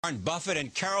Warren Buffett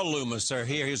and Carol Loomis are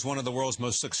here. He's one of the world's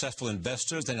most successful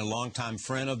investors and a longtime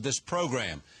friend of this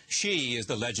program. She is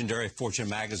the legendary Fortune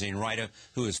magazine writer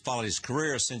who has followed his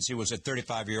career since he was a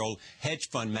 35-year-old hedge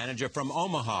fund manager from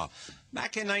Omaha.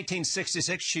 Back in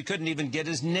 1966, she couldn't even get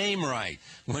his name right.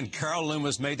 When Carol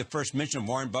Loomis made the first mention of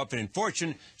Warren Buffett in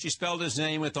Fortune, she spelled his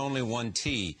name with only one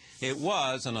T. It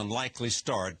was an unlikely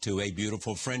start to a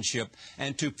beautiful friendship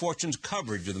and to Fortune's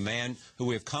coverage of the man who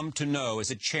we have come to know as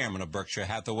the chairman of Berkshire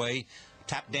Hathaway.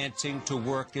 Tap Dancing to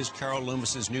Work is Carol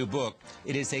Loomis's new book.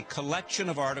 It is a collection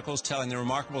of articles telling the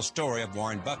remarkable story of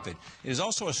Warren Buffett. It is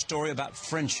also a story about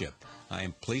friendship. I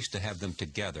am pleased to have them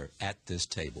together at this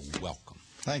table. Welcome.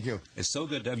 Thank you. It's so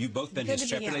good to have you both been here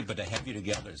separately, but to have you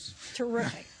together is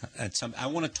terrific. I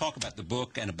want to talk about the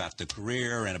book and about the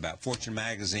career and about Fortune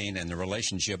magazine and the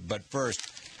relationship. But first,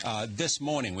 this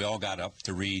morning we all got up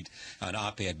to read an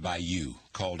op-ed by you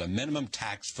called A Minimum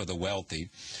Tax for the Wealthy.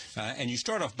 And you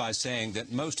start off by saying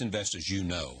that most investors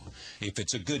if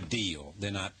it's a good deal, they're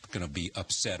not going to be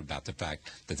upset about the fact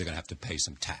that they're going to have to pay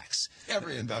some tax.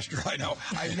 Every investor I know.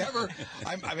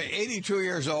 I'm 82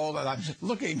 years old, and I'm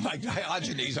looking like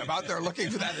Diogenes. I'm out there looking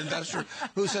for that investor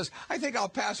who says, I think I'll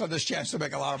pass on this chance to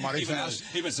make a lot of money fast.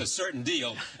 If it's a certain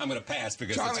deal, I'm going to pass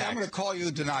because Charlie, the tax. I'm going to call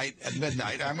you tonight at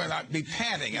midnight. I'm going to be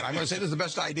panting, and I'm going to say, this is the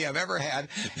best idea I've ever had.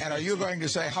 And are you going to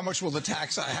say, how much will the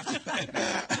tax I have to pay?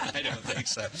 I don't think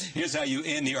so. Here's how you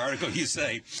end the article. You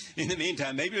say, in the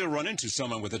meantime, maybe you'll run into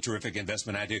someone with a terrific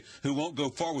investment idea who won't go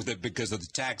forward with it because of the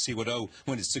tax he would owe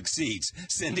when it succeeds.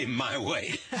 Send him my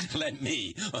way. Let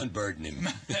me unburden him.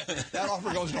 That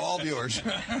offer goes to all viewers.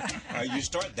 You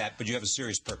start that, but you have a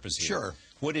serious purpose here. Sure.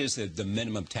 What is the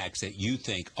minimum tax that you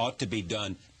think ought to be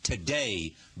done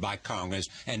today by Congress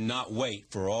and not wait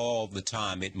for all the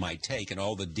time it might take and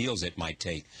all the deals it might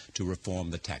take to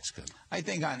reform the tax code? I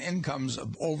think on incomes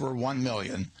of over $1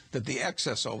 million, that the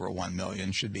excess over $1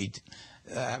 million should be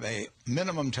have a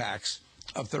minimum tax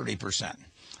of 30%.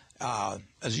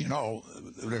 As you know,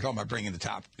 they're talking about bringing the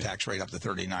top tax rate up to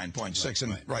 39.6,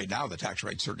 and right now the tax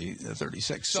rate's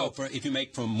 36. So if you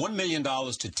make from $1 million to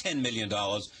 $10 million,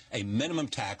 a minimum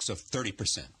tax of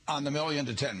 30%. On the million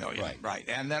to 10 million, right.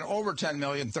 And then over 10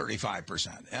 million,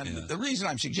 35%. And the reason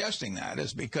I'm suggesting that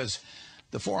is because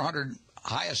the 400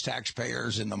 highest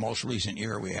taxpayers in the most recent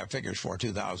year, we have figures for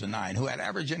 2009, who had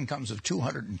average incomes of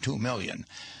 $202 million.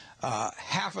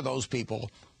 Half of those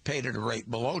people paid at a rate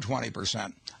below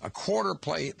 20%, a quarter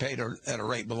paid at a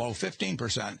rate below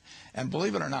 15%, and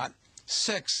believe it or not,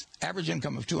 average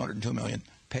income of $202 million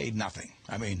paid nothing.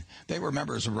 I mean, they were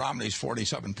members of Romney's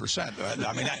 47%.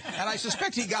 I mean, and I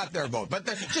suspect he got their vote, but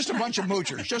they're just a bunch of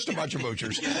moochers,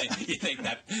 You think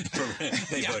that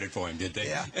they voted for him, did they?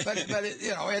 Yeah, but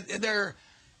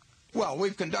well,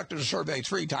 we've conducted a survey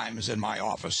 3 times in my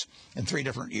office in 3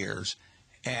 different years,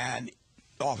 and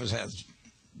the office has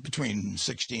between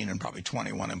 16 and probably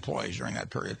 21 employees during that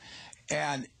period.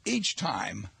 And each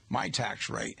time, my tax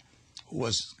rate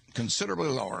was considerably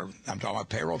lower. I'm talking about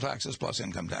payroll taxes plus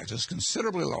income taxes,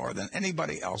 considerably lower than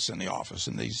anybody else in the office.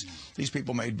 And these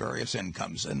people made various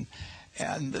incomes. And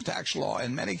the tax law,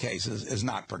 in many cases, is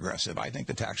not progressive. I think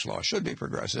the tax law should be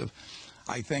progressive.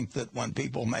 I think that when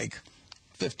people make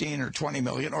 15 or 20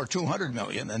 million or 200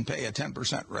 million and pay a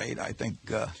 10% rate, I think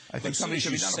something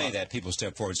should be done about it. That people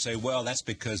step forward and say, well, that's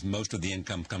because most of the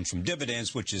income comes from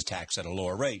dividends, which is taxed at a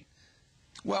lower rate.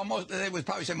 Well, they would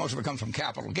probably say most of it comes from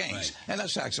capital gains, and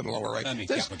that's taxed at a lower rate. I mean,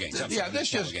 capital gains.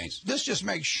 This just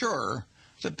makes sure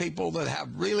that people that have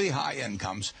really high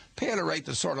incomes pay at a rate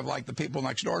that's sort of like the people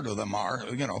next door to them are,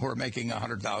 who are making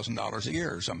 $100,000 a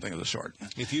year or something of the sort.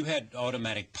 If you had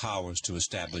automatic powers to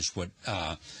establish what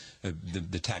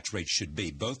the tax rate should be,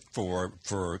 both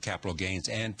for capital gains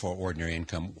and for ordinary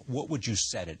income, what would you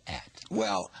set it at?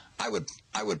 Well, I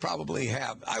would probably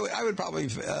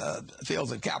feel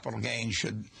that capital gains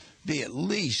should be at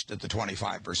least at the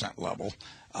 25% level,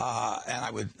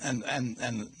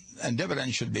 and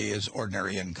dividends should be as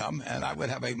ordinary income, and I would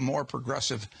have a more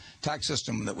progressive tax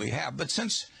system that we have. But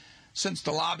since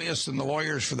the lobbyists and the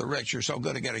lawyers for the rich are so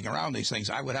good at getting around these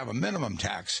things, I would have a minimum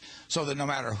tax so that no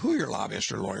matter who your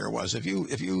lobbyist or lawyer was, if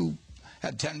you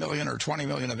had 10 million or 20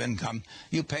 million of income,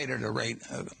 you paid at a rate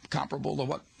comparable to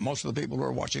what most of the people who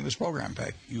are watching this program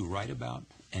pay. You write about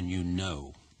and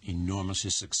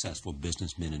enormously successful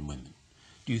businessmen and women.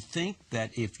 Do you think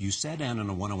that if you sat down in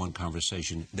a one-on-one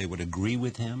conversation, they would agree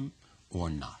with him or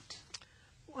not?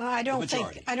 Well, I don't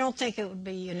think it would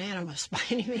be unanimous by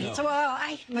any means. No. Well,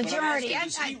 majority.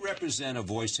 Does he represent a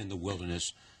voice in the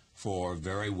wilderness for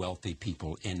very wealthy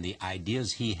people in the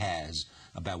ideas he has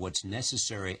about what's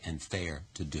necessary and fair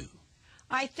to do?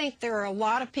 I think there are a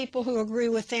lot of people who agree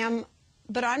with them.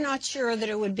 but I'm not sure that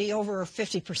it would be over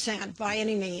 50% by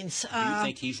any means. You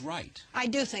think he's right? I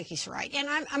do think he's right. And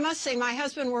I must say, my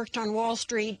husband worked on Wall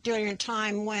Street during a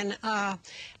time when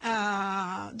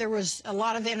there was a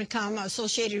lot of income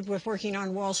associated with working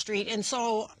on Wall Street. And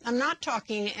so I'm not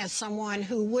talking as someone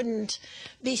who wouldn't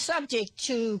be subject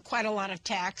to quite a lot of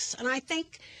tax. And I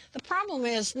think the problem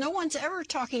is no one's ever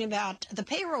talking about the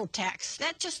payroll tax.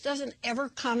 That just doesn't ever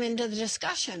come into the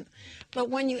discussion. But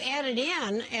when you add it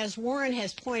in, as Warren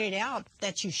has pointed out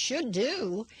that you should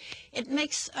do, it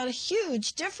makes a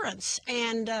huge difference.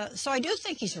 And so I do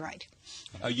think he's right.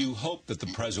 You hope that the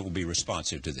president will be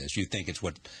responsive to this. You think it's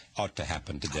what ought to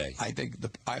happen today.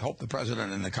 I hope the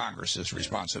president and the Congress is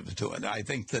responsive to it. I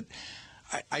think that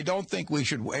I don't think we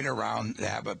should wait around to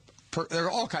have there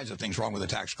are all kinds of things wrong with the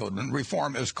tax code, and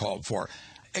reform is called for.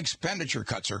 Expenditure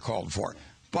cuts are called for.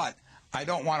 But I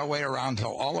don't want to wait around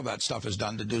until all of that stuff is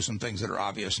done to do some things that are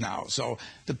obvious now. So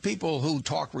the people who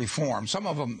talk reform, some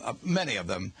of them, many of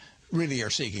them, really are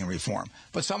seeking reform.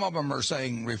 But some of them are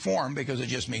saying reform because it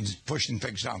just means pushing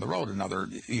things down the road another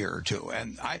year or two.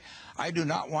 And I do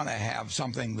not want to have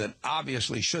something that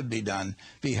obviously should be done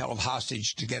be held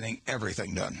hostage to getting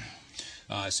everything done.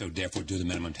 So therefore do the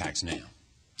minimum tax now.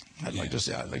 I'd like to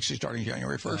see starting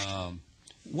January 1st.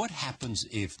 What happens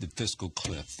if the fiscal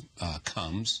cliff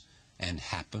comes and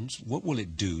happens? What will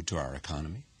it do to our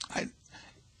economy?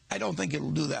 I don't think it'll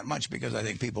do that much because I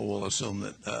think people will assume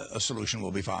that a solution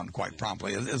will be found quite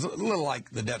promptly. It's a little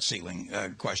like the debt ceiling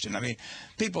question. I mean,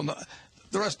 people,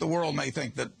 the rest of the world may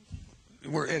think that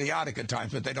we're idiotic at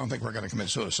times, but they don't think we're going to commit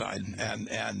suicide.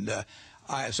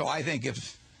 So I think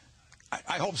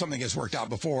I hope something gets worked out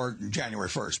before January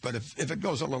 1st, but if it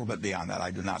goes a little bit beyond that, I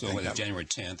do not think that. January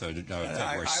 10th or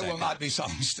February 2nd? I will not be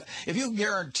selling. If you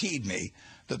guaranteed me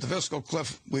that the fiscal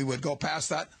cliff, we would go past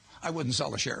that, I wouldn't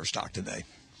sell a share of stock today.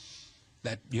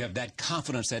 That you have that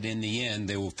confidence that in the end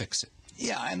they will fix it.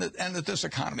 Yeah, and that this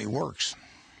economy works.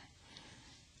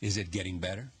 Is it getting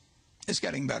better? It's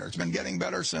getting better. It's been getting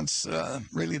better since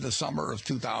really the summer of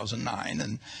 2009.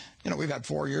 And, you know, we've had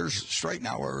 4 years straight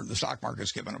now where the stock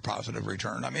market's given a positive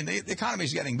return. I mean, the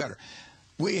economy's getting better.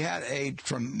 We had a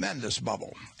tremendous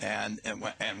bubble, and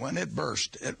when it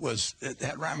burst, it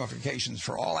had ramifications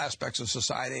for all aspects of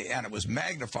society, and it was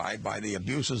magnified by the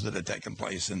abuses that had taken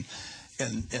place in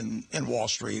Wall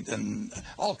Street and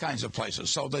all kinds of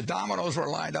places. So the dominoes were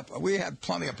lined up. We had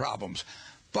plenty of problems,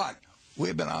 but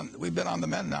we've been on the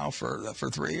mend now for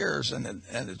 3 years, and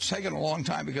it's taken a long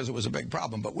time because it was a big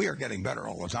problem. But we are getting better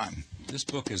all the time. This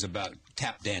book is about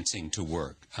tap dancing to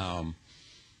work.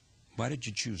 Why did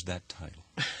you choose that title?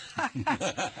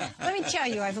 Let me tell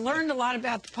you, I've learned a lot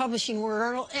about the publishing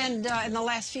world and in the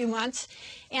last few months,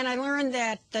 and I learned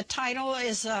that the title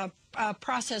is a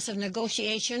process of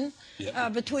negotiation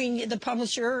between the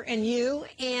publisher and you,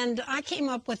 and I came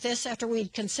up with this after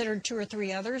we'd considered 2 or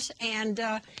 3 others, and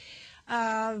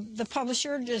the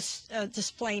publisher just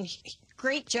displaying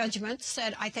great judgment,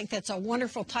 said, I think that's a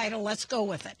wonderful title, let's go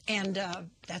with it. And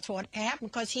that's what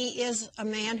happened, because he is a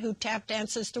man who tap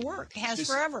dances to work, has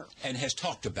forever. And has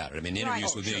talked about it. I mean, in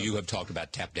interviews with you have talked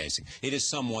about tap dancing. It is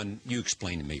someone, you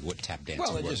explain to me what tap dancing is.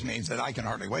 Well, it just means that I can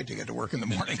hardly wait to get to work in the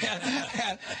morning.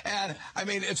 and I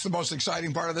mean, it's the most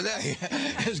exciting part of the day,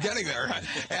 is getting there.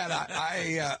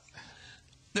 And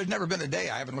there's never been a day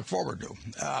I haven't looked forward to.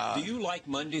 Do you like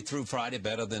Monday through Friday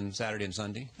better than Saturday and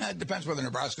Sunday? It depends whether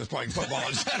Nebraska's playing football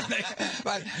on Saturday.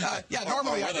 But, yeah,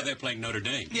 normally... Or whether they're playing Notre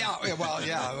Dame. Yeah, well,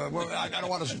 yeah. I don't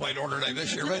want us to play Notre Dame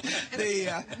this year. But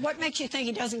what makes you think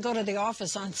he doesn't go to the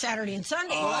office on Saturday and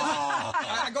Sunday?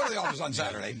 I go to the office on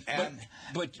Saturday.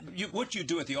 But what you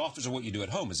do at the office or what you do at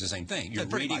home is the same thing. You're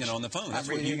reading it on the phone. That's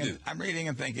what you do. I'm reading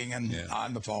and thinking and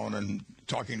on the phone and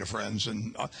talking to friends.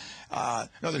 And no,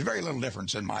 there's very little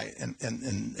difference in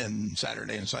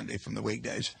Saturday and Sunday from the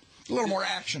weekdays. A little more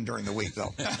action during the week,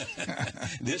 though.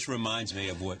 This reminds me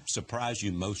of what surprised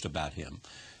you most about him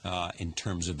in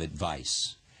terms of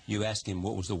advice. You asked him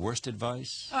what was the worst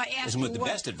advice? I asked him what the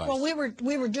best advice. Well,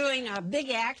 we were doing a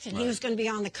big act, and he was going to be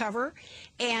on the cover,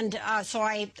 and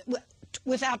so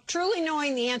without truly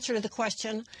knowing the answer to the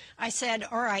question, I said,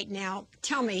 all right, now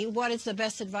tell me, what is the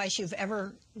best advice you've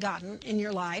ever gotten in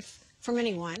your life from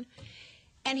anyone?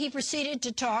 And he proceeded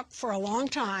to talk for a long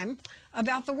time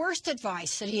about the worst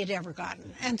advice that he had ever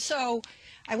gotten. And so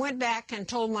I went back and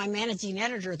told my managing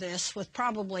editor this with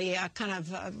probably kind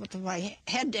of with my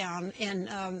head down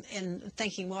and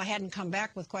thinking, well, I hadn't come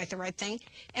back with quite the right thing.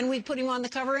 And we put him on the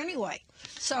cover anyway.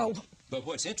 So... But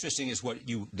what's interesting is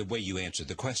the way you answered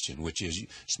the question, which is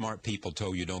smart people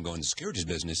told you don't go in the securities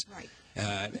business. Right.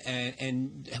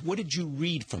 And what did you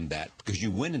read from that? Because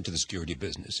you went into the security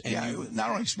business. And yeah,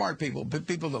 not only smart people, but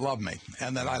people that love me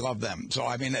and that I love them. So,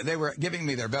 I mean, they were giving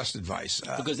me their best advice.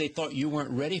 Because they thought you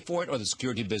weren't ready for it, or the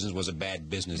security business was a bad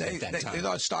business at that time? They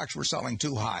thought stocks were selling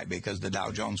too high because the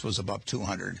Dow Jones was above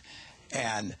 200.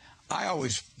 And I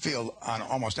always feel on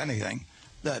almost anything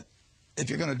that if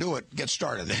you're going to do it, get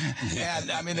started. And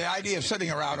I mean, the idea of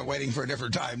sitting around and waiting for a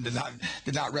different time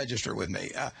did not register with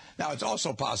me. Now, it's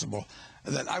also possible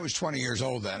that I was 20 years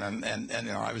old then, and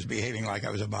you know, I was behaving like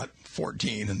I was about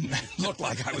 14 and looked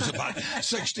like I was about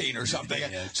 16 or something.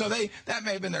 Yes. So that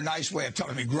may have been their nice way of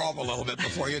telling me grow up a little bit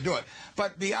before you do it.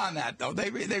 But beyond that, though, they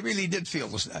really did feel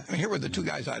this. I mean, here were the two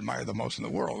guys I admired the most in the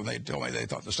world, and they told me they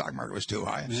thought the stock market was too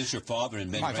high. Was this your father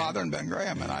and Ben Graham? My father and Ben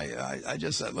Graham, and I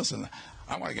just said, listen,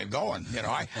 I want to get going. You know,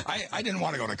 I didn't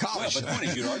want to go to college. Well, but the point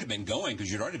is, you'd already been going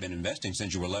because you'd already been investing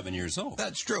since you were 11 years old.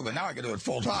 That's true, but now I can do it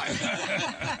full time.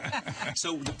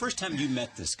 So the first time you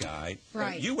met this guy,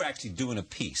 right, you were actually doing a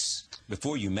piece.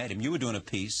 Before you met him, you were doing a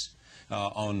piece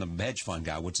on the hedge fund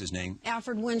guy. What's his name?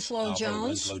 Alfred Winslow Jones. Alfred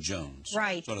Winslow Jones.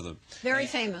 Right. Sort of the very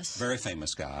famous. Very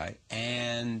famous guy.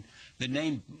 And the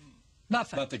name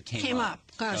Buffett came up.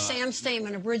 Sam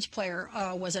Stamen, a bridge player,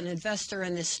 was an investor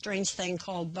in this strange thing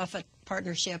called Buffett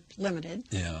Partnership Limited.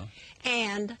 Yeah.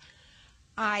 And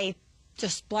I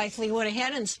just blithely went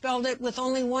ahead and spelled it with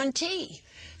only one T.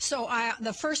 So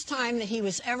the first time that he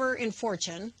was ever in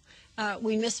Fortune,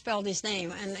 we misspelled his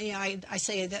name. And you know, I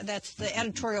say that's the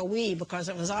editorial we, because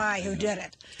it was I who did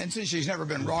it. And since she's never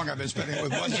been wrong, I've been spelling it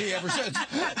with one T ever since.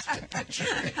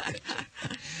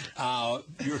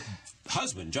 Your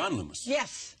husband, John Loomis,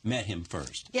 yes, met him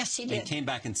first. Yes, he did. And came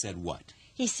back and said what?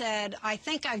 He said, I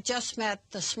think I've just met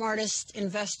the smartest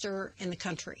investor in the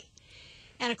country.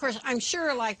 And, of course, I'm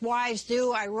sure, like wives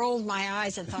do, I rolled my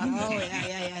eyes and thought, oh,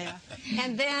 yeah.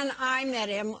 And then I met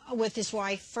him with his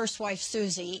wife, first wife,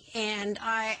 Susie, and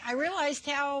I realized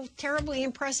how terribly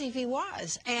impressive he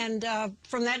was. And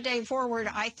from that day forward,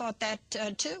 I thought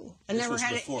that, too. I never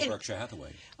had before Berkshire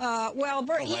Hathaway. Well,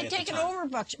 he'd taken over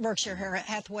Berkshire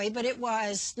Hathaway, but it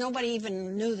was, nobody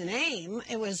even knew the name.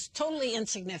 It was totally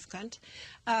insignificant.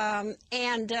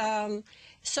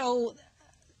 So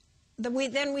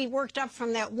then we worked up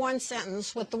from that one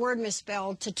sentence with the word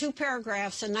misspelled to 2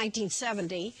 paragraphs in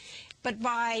 1970. But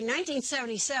by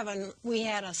 1977, we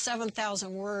had a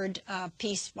 7,000-word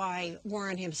piece by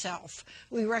Warren himself.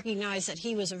 We recognized that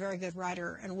he was a very good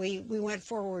writer, and we went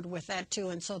forward with that, too.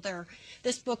 And so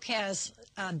this book has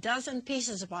a dozen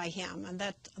pieces by him, and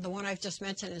the one I've just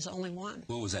mentioned is only one.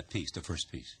 What was that piece, the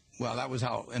first piece? Well, that was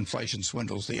how inflation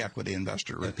swindles the equity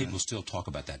investor. But people still talk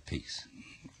about that piece.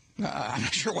 I'm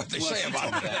not sure what they say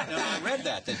about that. No, I read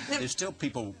that there's still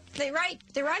people. They write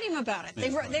him about it.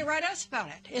 They write us about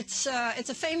it. It's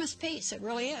a famous piece. It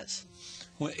really is.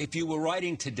 Well, if you were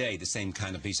writing today the same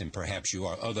kind of piece, and perhaps you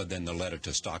are, other than the letter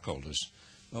to stockholders,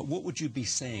 what would you be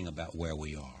saying about where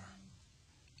we are?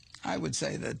 I would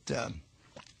say that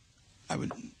I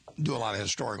would do a lot of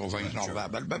historical things and all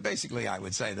that, but basically I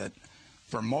would say that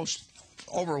for most,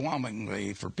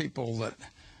 overwhelmingly, for people that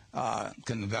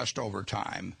can invest over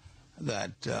time,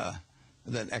 that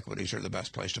equities are the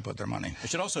best place to put their money. I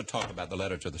should also talk about the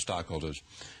letter to the stockholders.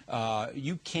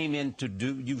 You came in to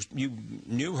you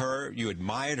knew her, you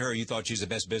admired her, you thought she's the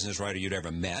best business writer you'd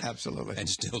ever met. Absolutely. And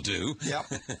still do. Yep.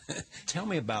 Tell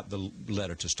me about the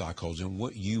letter to stockholders and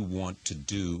what you want to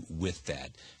do with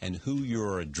that and who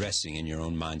you're addressing in your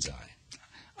own mind's eye.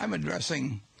 I'm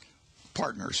addressing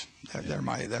partners.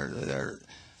 They're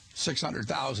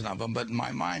 600,000 of them, but in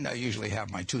my mind I usually have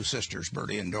my 2 sisters,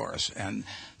 Bertie and Doris, and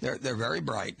they're very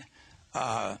bright.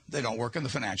 They don't work in the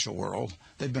financial world.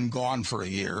 They've been gone for a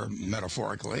year,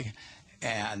 metaphorically,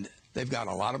 and they've got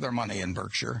a lot of their money in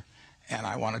Berkshire, and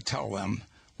I want to tell them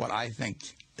what I think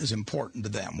is important to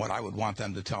them, what I would want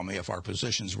them to tell me if our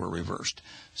positions were reversed.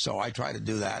 So I try to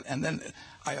do that, and then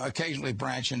I occasionally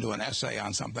branch into an essay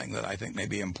on something that I think may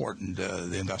be important to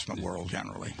the investment world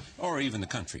generally. Or even the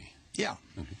country. Yeah.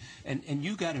 Okay. And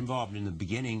you got involved in the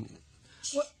beginning.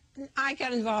 Well, I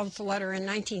got involved with the letter in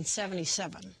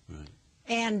 1977. Right.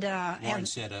 And Warren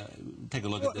said, take a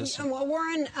look at this. Well,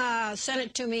 Warren sent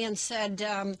it to me and said,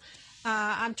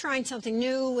 I'm trying something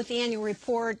new with the annual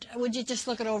report. Would you just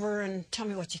look it over and tell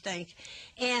me what you think?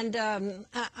 And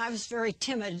I was very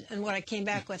timid in what I came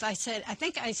back with. I said, I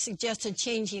think I suggested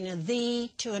changing a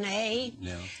 "the" to an "a."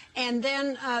 Yeah. And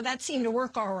then that seemed to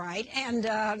work all right. And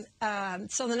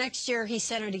so the next year he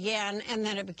sent it again, and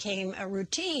then it became a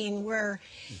routine where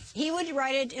he would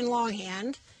write it in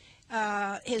longhand.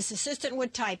 his assistant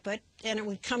would type it, and it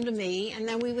would come to me, and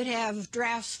then we would have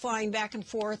drafts flying back and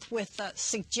forth with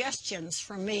suggestions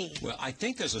from me. Well, I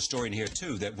think there's a story in here,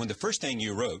 too, that when the first thing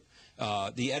you wrote,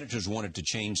 the editors wanted to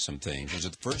change some things. Was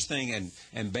it the first thing?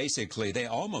 And basically, they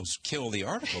almost killed the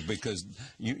article because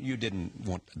you didn't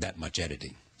want that much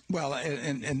editing. Well,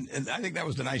 and I think that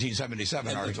was the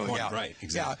 1977 article. Yeah, right,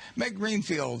 exactly. Yeah, Meg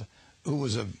Greenfield, who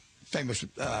was a famous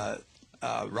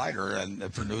writer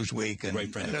for Newsweek and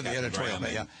the editorial.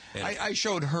 Yeah. I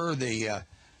showed her the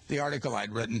article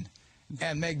I'd written,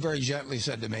 and Meg very gently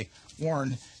said to me,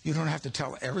 "Warren, you don't have to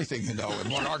tell everything you know in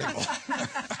one article."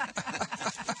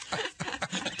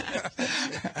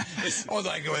 Oh,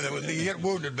 like you get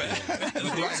wounded, man.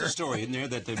 There's a story in there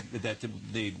that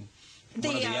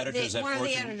one of the editors at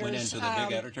Fortune went into the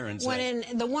big editor and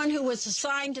said, the one who was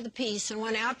assigned to the piece and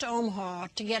went out to Omaha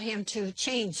to get him to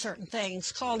change certain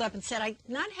things, called up and said, "I'm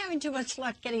not having too much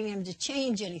luck getting him to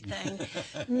change anything.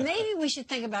 Maybe we should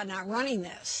think about not running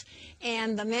this."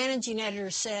 And the managing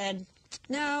editor said,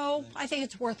 "No, I think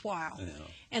it's worthwhile." Yeah.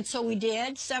 And so we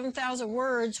did 7,000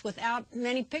 words without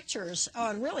many pictures.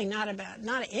 Oh, and really not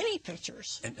any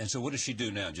pictures. And so what does she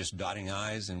do now? Just dotting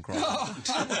I's and crossing? Well,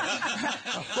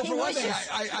 for one thing,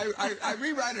 I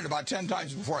rewrite it about 10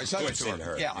 times before I send it to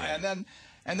her. Yeah,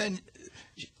 and then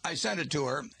I send it to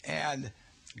her, and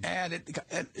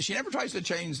she never tries to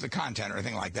change the content or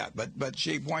anything like that. But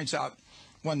she points out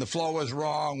when the flow is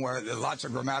wrong, where there are lots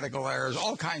of grammatical errors,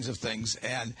 all kinds of things,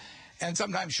 and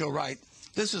sometimes she'll write,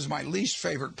 "This is my least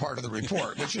favorite part of the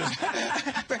report," which is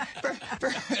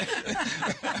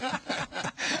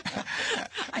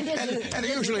and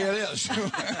usually it is.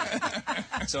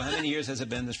 So how many years has it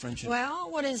been, this friendship? Well,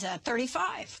 what is that?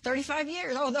 35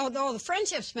 years. Oh, the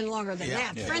friendship's been longer than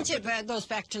that. Yeah. Friendship goes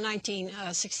back to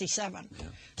 1967. Yeah.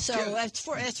 So it's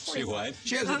 40.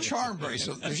 She has a charm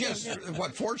bracelet. She has,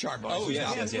 4 charm bracelets? Oh,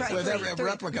 yes. Right, with every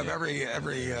replica of every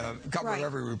cover of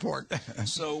every report.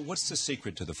 So what's the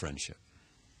secret to the friendship?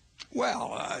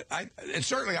 Well, it's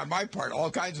certainly on my part, all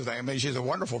kinds of things. I mean, she's a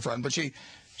wonderful friend, but she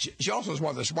also is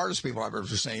one of the smartest people I've ever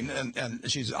seen, and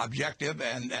she's objective,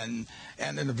 and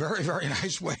in a very, very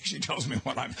nice way, she tells me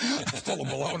when I'm full of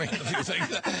baloney and a few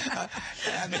things.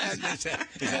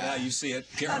 Is that how you see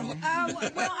it, Carolyn?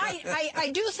 Well, I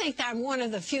do think that I'm one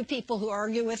of the few people who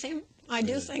argue with him. I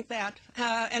do think that,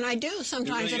 and I do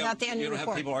sometimes about the end of the report. You don't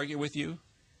have people argue with you?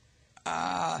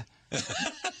 Well,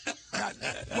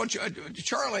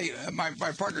 Charlie, my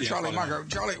partner, Charlie Munger,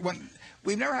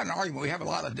 we've never had an argument. We have a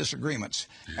lot of disagreements.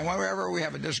 And whenever we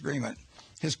have a disagreement,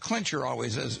 his clincher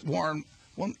always is, "Warren,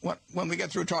 when we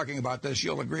get through talking about this,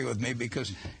 you'll agree with me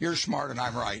because you're smart and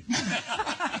I'm right."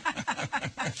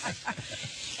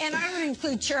 And I would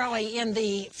include Charlie in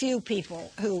the few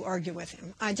people who argue with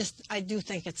him. I do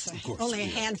think it's only a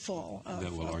handful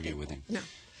that will argue with him. No.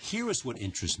 Here is what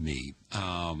interests me.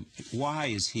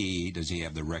 Why does he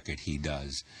have the record he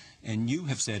does? And you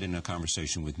have said in a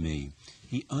conversation with me,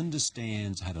 he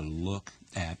understands how to look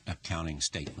at accounting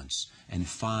statements and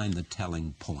find the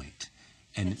telling point,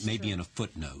 and That's maybe true. in a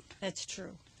footnote. That's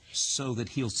true. So that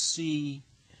he'll see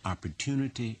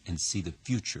opportunity and see the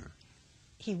future.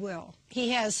 He will. He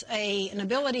has an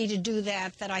ability to do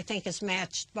that I think is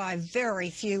matched by very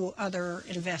few other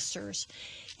investors.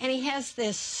 And he has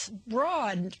this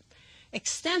broad,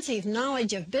 extensive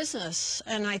knowledge of business,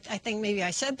 and I think maybe I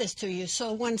said this to you,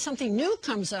 so when something new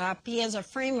comes up, he has a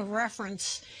frame of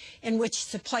reference in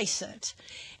which to place it.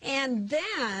 And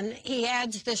then he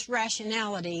adds this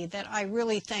rationality that I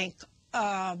really think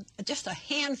just a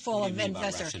handful of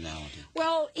investors.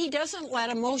 Well, he doesn't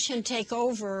let emotion take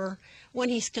over when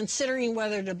he's considering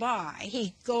whether to buy.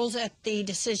 He goes at the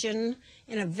decision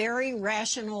in a very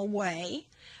rational way.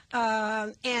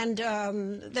 Then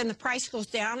the price goes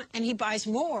down and he buys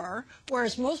more,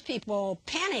 whereas most people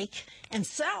panic and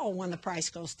sell when the price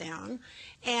goes down.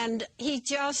 And he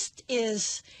just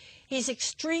is, he's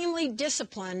extremely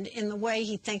disciplined in the way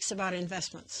he thinks about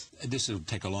investments. This will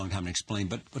take a long time to explain,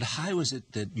 but how is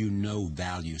it that you know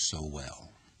value so well?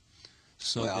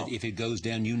 So that if it goes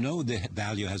down, you know the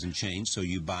value hasn't changed, so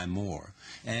you buy more.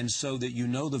 And so that you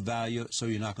know the value, so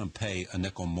you're not going to pay a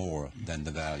nickel more than the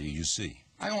value you see.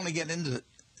 I only get into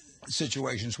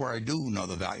situations where I do know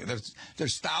the value.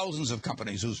 There's thousands of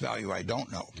companies whose value I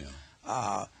don't know,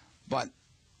 but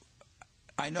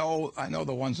I know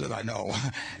the ones that I know,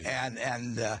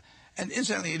 And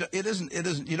incidentally, it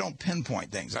isn't. You don't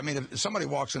pinpoint things. I mean, if somebody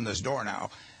walks in this door now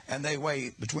and they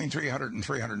weigh between 300 and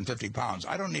 350 pounds,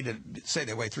 I don't need to say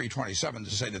they weigh 327 to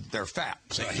say that they're fat.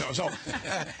 See? So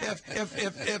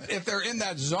if they're in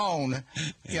that zone,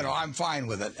 you know, I'm fine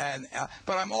with it. And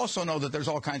but I also know that there's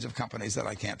all kinds of companies that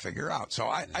I can't figure out. So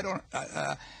I don't.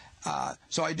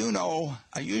 So I do know.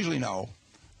 I usually know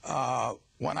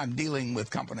when I'm dealing with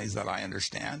companies that I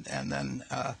understand, and then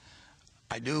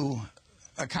I do.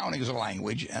 Accounting is a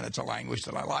language, and it's a language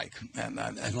that I like. And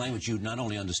a language you not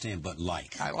only understand but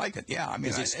like. I like it, yeah. I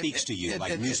mean, it speaks to you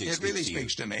like music speaks to you. It really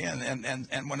speaks to me,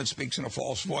 and when it speaks in a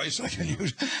false voice,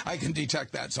 I can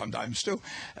detect that sometimes too.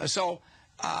 So,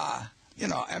 you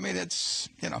know, I mean, it's,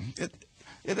 you know,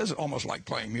 it is almost like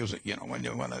playing music, you know, when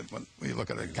you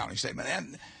look at an accounting statement,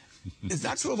 and it's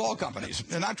not true of all companies.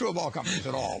 It's not true of all companies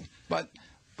at all. But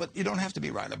you don't have to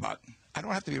be right about. I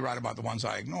don't have to be right about the ones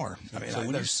I ignore. I mean, so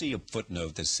when you see a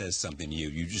footnote that says something to you,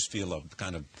 you just feel a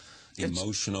kind of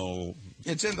emotional.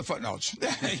 It's in the footnotes.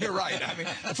 You're right. I mean,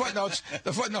 the footnotes are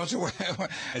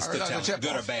the tip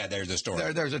good off. Or bad. There's the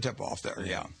story. There's a tip off there.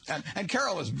 Yeah. And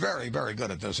Carol is very, very good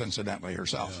at this, incidentally,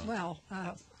 herself. Yeah.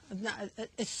 Well.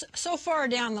 It's so far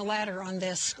down the ladder on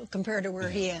this compared to where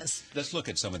he is. Let's look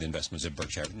at some of the investments at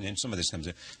Berkshire. And some of this comes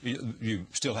in. You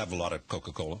still have a lot of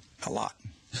Coca-Cola? A lot.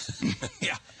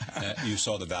 Yeah. You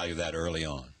saw the value of that early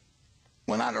on.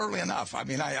 Well, not early enough. I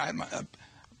mean, I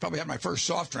probably had my first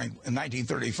soft drink in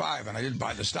 1935, and I didn't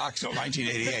buy the stock till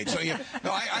 1988. So, yeah,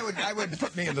 no, I would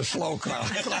put me in the slow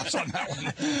class on that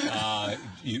one.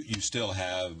 You still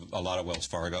have a lot of Wells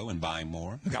Fargo and buying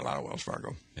more? I've got a lot of Wells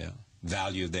Fargo. Yeah.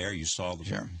 Value there, you saw the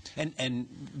sure. And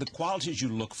the qualities you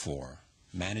look for,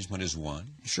 management is one.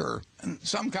 Sure. And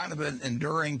some kind of an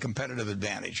enduring competitive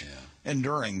advantage. Yeah.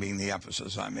 Enduring being the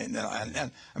emphasis. I mean,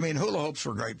 and I mean, hula hoops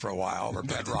were great for a while, or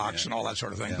pet rocks and all that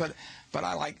sort of thing. Yeah. But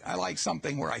I like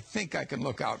something where I think I can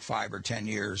look out 5 or 10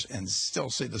 years and still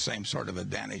see the same sort of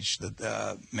advantage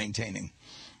that maintaining.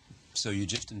 So you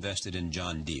just invested in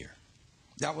John Deere.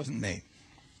 That wasn't me.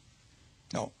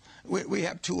 No. We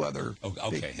have two other.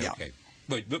 Okay.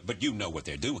 But you know what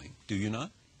they're doing, do you not?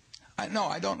 No,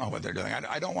 I don't know what they're doing.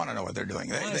 I don't want to know what they're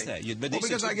doing. Why is that?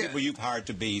 Because you've hired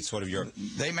to be sort of your.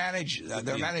 They manage.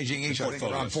 They're managing each, I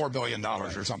think, around $4 billion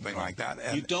or something like that.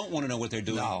 And you don't want to know what they're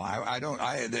doing. No, I don't.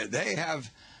 They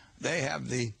have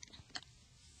the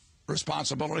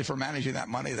responsibility for managing that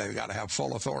money. They've got to have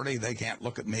full authority. They can't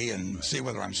look at me and see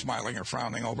whether I'm smiling or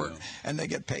frowning over it. And they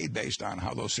get paid based on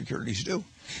how those securities do.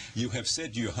 You have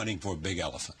said you're hunting for a big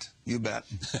elephant. You bet.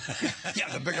 Yeah,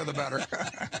 the bigger the better.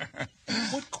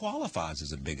 What qualifies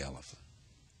as a big elephant?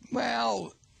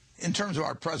 Well, in terms of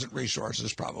our present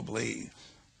resources, probably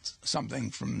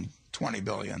something from 20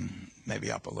 billion, maybe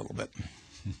up a little bit.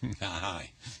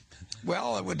 High.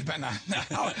 Well, it would depend on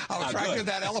how attractive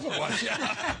that elephant was.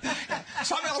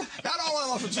 Not all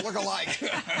elephants look alike.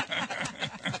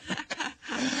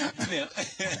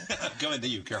 Coming to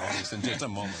you, Carol, in just a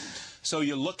moment. So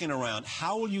you're looking around.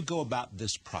 How will you go about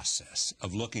this process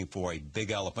of looking for a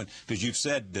big elephant? Because you've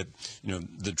said that, you know,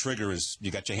 the trigger is, you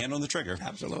got your hand on the trigger.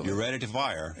 Absolutely. You're ready to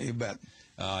fire. You bet.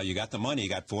 You got the money. You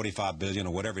got $45 billion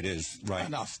or whatever it is, right?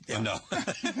 Enough. Yeah. Enough.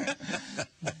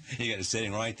 You got it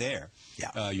sitting right there.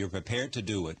 Yeah. You're prepared to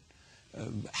do it.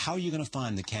 How are you going to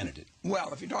find the candidate?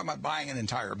 Well, if you're talking about buying an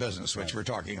entire business, which we're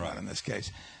talking about in this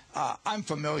case, I'm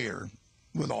familiar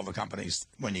with all the companies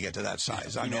when you get to that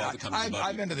size. Yeah, I mean,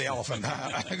 I've been to the elephant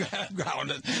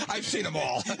ground. I've seen them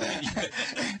all.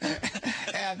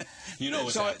 And you know,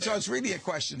 so it's really a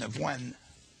question of when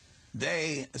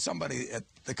somebody at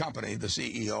the company, the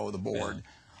CEO, the board,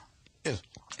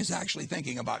 is actually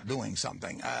thinking about doing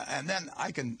something, and then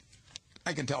I can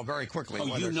tell very quickly.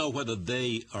 Oh, you know whether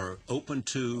they are open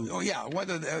to. Oh yeah,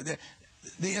 whether the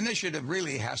initiative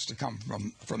really has to come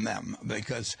from them,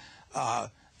 because.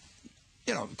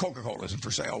 You know, Coca-Cola isn't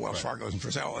for sale. Wells Fargo isn't for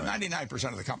sale.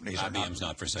 99% of the companies are not. IBM's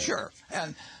not for sale. Sure,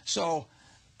 and so,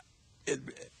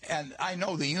 and I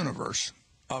know the universe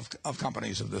of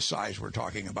companies of this size we're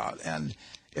talking about. And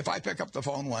if I pick up the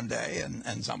phone one day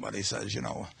and somebody says, you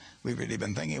know, we've really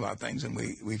been thinking about things and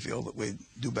we feel that we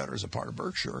do better as a part of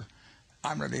Berkshire,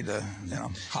 I'm ready to, you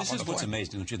know, hop This on is the what's plane.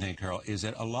 amazing, don't you think, Carol, is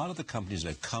that a lot of the companies that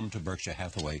have come to Berkshire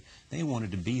Hathaway, they wanted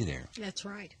to be there. That's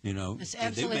right. You know, that's they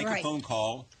absolutely make right. a phone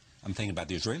call. I'm thinking about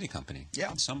the Israeli company.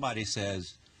 Yeah. Somebody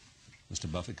says, Mr.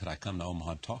 Buffett, could I come to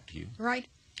Omaha to talk to you? Right.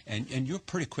 And you're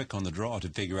pretty quick on the draw to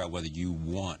figure out whether you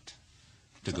want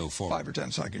to go forward. 5 or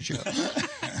 10 seconds, yeah.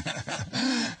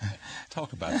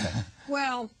 Talk about that.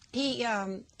 Well,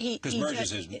 Because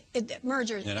mergers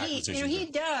he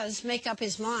does make up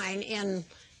his mind in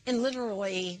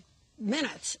literally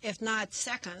minutes, if not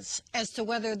seconds, as to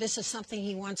whether this is something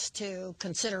he wants to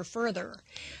consider further.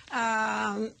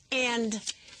 And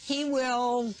he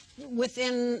will,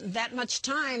 within that much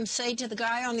time, say to the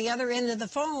guy on the other end of the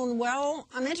phone, well,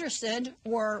 I'm interested,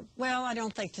 or, well, I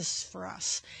don't think this is for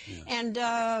us. Yeah.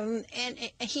 And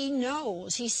he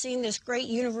knows, he's seen this great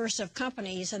universe of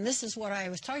companies, and this is what I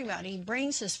was talking about. He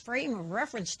brings his frame of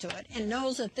reference to it and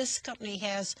knows that this company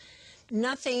has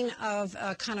nothing of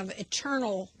a kind of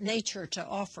eternal nature to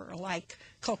offer, like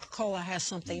Coca-Cola has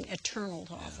something eternal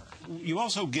to offer. You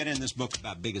also get in this book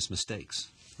about biggest mistakes,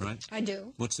 right? I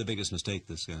do. What's the biggest mistake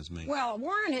this guy's made? Well,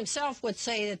 Warren himself would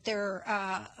say that there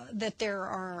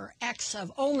are acts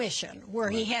of omission where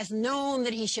he has known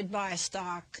that he should buy a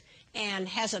stock and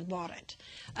hasn't bought it.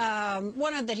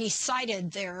 One of that he cited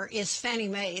there is Fannie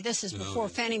Mae. This is before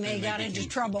Fannie Mae got into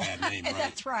trouble. Bad name, right?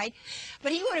 That's right.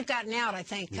 But he would have gotten out, I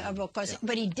think,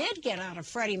 but he did get out of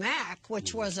Freddie Mac,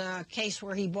 which was a case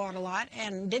where he bought a lot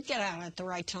and did get out at the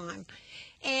right time.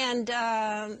 And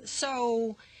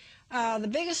so the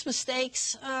biggest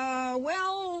mistakes,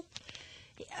 well,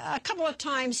 a couple of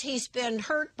times he's been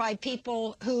hurt by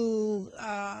people who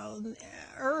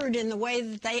erred in the way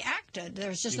that they acted.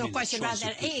 There's just no question about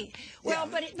that. Well,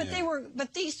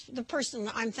 the person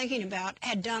I'm thinking about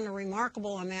had done a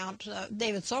remarkable amount.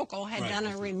 David Sokol had done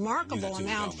a remarkable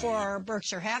amount for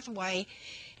Berkshire Hathaway.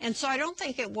 And so I don't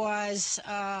think it was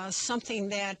something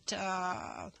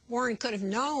that Warren could have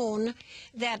known,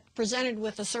 that presented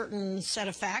with a certain set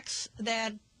of facts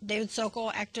that David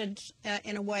Sokol acted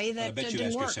in a way that didn't work. I bet you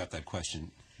asked yourself that question,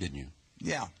 didn't you?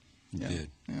 Yeah. You did?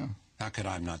 Yeah. How could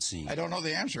I have not seen? I don't know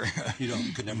the answer. You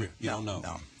don't know.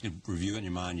 No. You review it in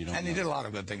your mind, you don't know. And he did a lot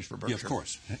of good things for Berkshire. Yeah, of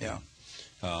course. Yeah.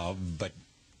 But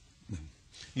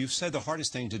you've said the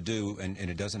hardest thing to do, and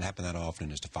it doesn't happen that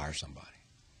often, is to fire somebody.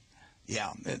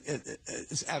 Yeah,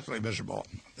 it's absolutely miserable.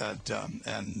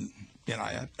 And you know,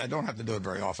 I don't have to do it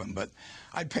very often, but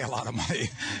I'd pay a lot of money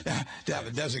to have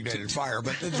a designated fire.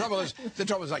 But the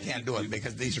trouble is I can't do it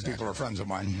because these people are friends of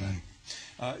mine.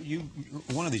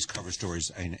 One of these cover stories,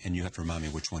 and you have to remind me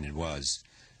which one it was,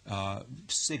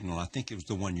 Signal, I think it was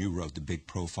the one you wrote, the big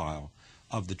profile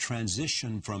of the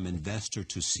transition from investor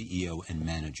to CEO and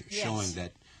manager, showing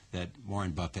that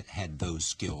Warren Buffett had those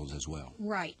skills as well.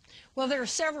 Right. Well, there are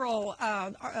several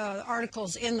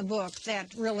articles in the book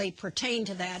that really pertain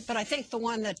to that, but I think the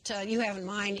one that you have in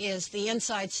mind is the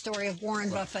inside story of Warren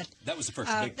Buffett. That was the first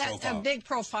big profile. A big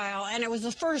profile, and it was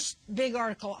the first big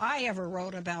article I ever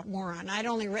wrote about Warren. I'd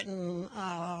only written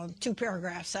 2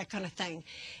 paragraphs, that kind of thing.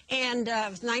 And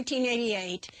it was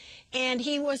 1988, and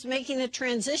he was making the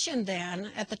transition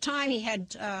then. At the time, he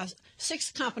had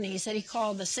 6 companies that he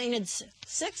called the Sainted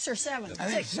 6 or 7? I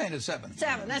think Sainted 7.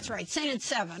 7, that's right, Sainted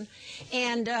 7.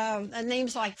 And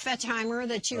names like Fetchheimer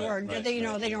that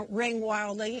they don't ring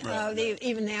wildly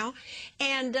even now.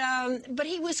 And but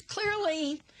he was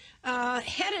clearly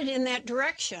headed in that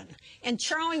direction. And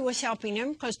Charlie was helping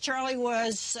him because Charlie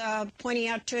was pointing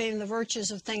out to him the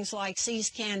virtues of things like See's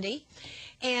Candy.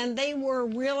 And they were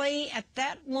really, at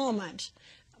that moment,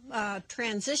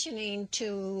 transitioning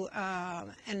to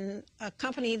a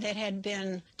company that had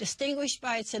been distinguished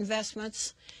by its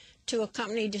investments to a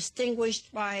company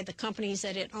distinguished by the companies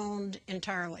that it owned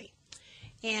entirely.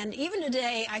 And even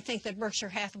today, I think that Berkshire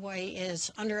Hathaway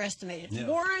is underestimated. Yeah.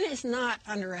 Warren is not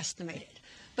underestimated.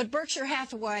 But Berkshire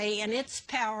Hathaway and its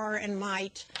power and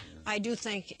might, I do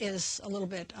think, is a little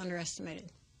bit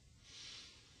underestimated.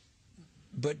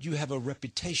 But you have a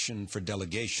reputation for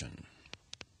delegation.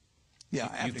 Yeah,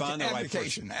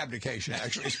 abdication,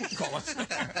 actually, is what we call it.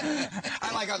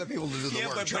 I like other people to do the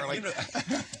work, Charlie.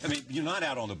 I mean, you're not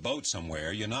out on the boat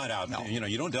somewhere. You're not out,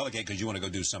 you don't delegate because you want to go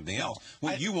do something else.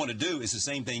 What you want to do is the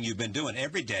same thing you've been doing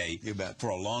every day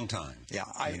for a long time. Yeah,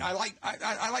 I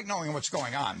like knowing what's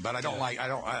going on, but I don't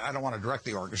want to direct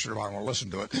the orchestra, but I want to listen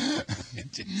to it.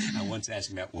 I once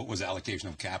asked him about what was allocation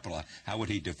of capital. How would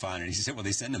he define it? He said, well,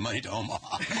 they send the money to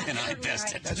Omaha, and I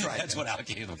invest it. That's right. That's what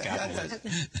allocation of capital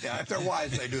is. Yeah, if they're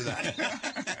wise, they do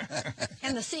that.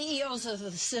 And the CEOs of the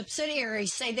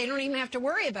subsidiaries say they don't even have to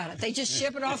worry about it. They just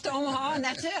ship it off to Omaha, and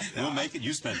that's it. We'll make it,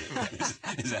 you spend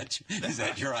it. Is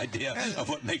that your idea of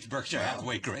what makes Berkshire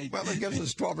Hathaway great? Well, it gives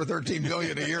us $12 or $13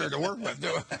 billion a year to work with.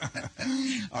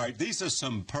 All right, these are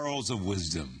some pearls of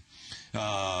wisdom.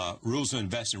 Rules of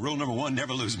investing. Rule number 1,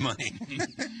 never lose money.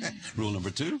 Rule number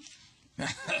 2,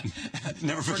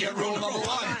 never forget rule number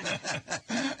 1.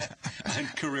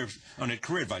 And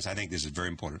career advice, I think this is very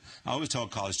important. I always tell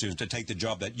college students to take the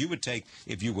job that you would take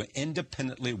if you were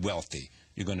independently wealthy.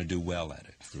 You're going to do well at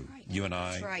it. Right. You and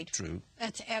I, that's right. True.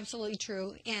 That's absolutely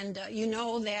true. And you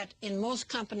know that in most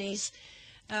companies,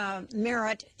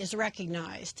 merit is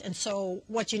recognized. And so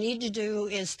what you need to do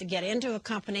is to get into a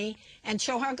company and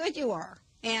show how good you are.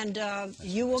 And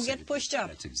you will get pushed up.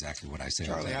 That's exactly what I said.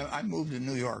 Charlie, I moved to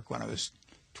New York when I was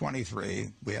 23.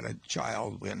 We had a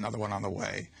child. We had another one on the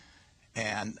way.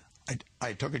 And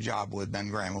I took a job with Ben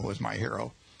Graham, who was my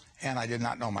hero. And I did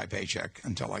not know my paycheck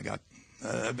until I got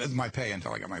my pay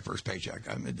until I got my first paycheck.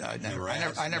 I never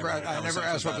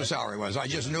asked what the salary was. I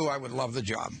just knew I would love the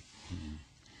job. Mm-hmm.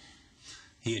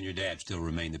 He and your dad still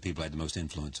remain the people who had the most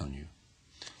influence on you.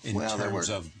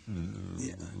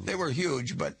 They were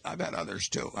huge, but I've had others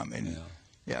too. I mean,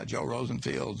 yeah, Joe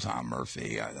Rosenfield, Tom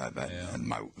Murphy,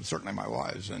 and certainly my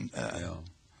wives, and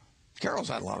Carol's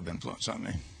had a lot of influence on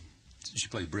me. She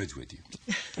played bridge with you.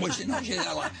 Well, she had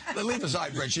a lot. Leave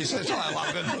aside bridge. She says, a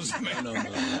lot of influence on me. No.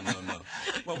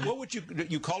 Well, what would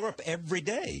you call her up every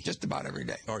day? Just about every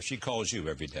day. Or she calls you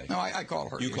every day? No, I call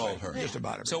her. You call her? Just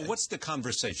about every day. So what's the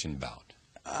conversation about?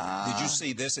 Did you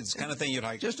see this? It's the kind of thing you'd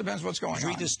like. Just depends what's going on.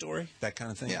 Read this story, that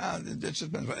kind of thing. Yeah, it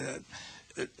just depends.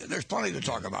 There's plenty to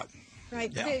talk about.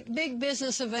 Right, yeah. big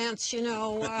business events. We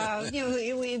hadn't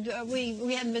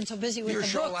been so busy with your the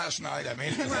show book. last night. I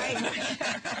mean, right.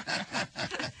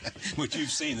 Which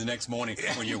you've seen the next morning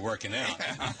when you're working out.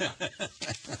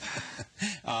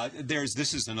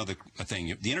 This is another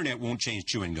thing. The internet won't change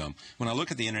chewing gum. When I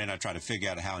look at the internet, I try to figure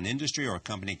out how an industry or a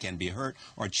company can be hurt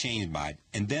or changed by it,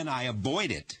 and then I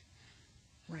avoid it.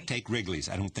 Right. Take Wrigley's.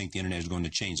 I don't think the internet is going to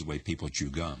change the way people chew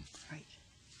gum. Right.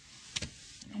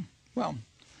 Well,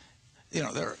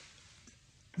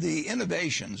 the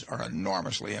innovations are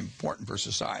enormously important for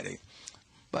society,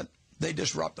 but they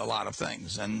disrupt a lot of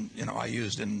things. And, I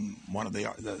used in one of the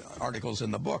articles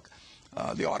in the book,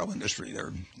 the auto industry. There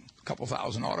are a couple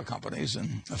thousand auto companies,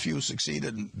 and a few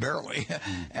succeeded barely.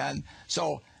 And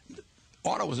so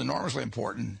auto was enormously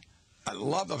important. I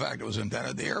love the fact it was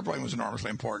invented. The airplane was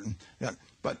enormously important.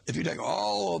 But if you take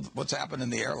all of what's happened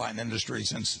in the airline industry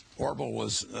since Orville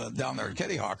was down there at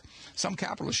Kitty Hawk, some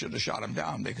capitalist should have shot him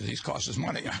down because he's cost us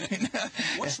money. I mean,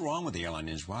 what's wrong with the airline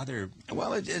industry? Why they're...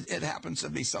 Well, it happens to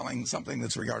be selling something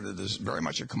that's regarded as very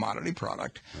much a commodity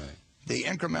product. Right. The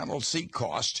incremental seat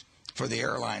cost for the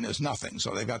airline is nothing.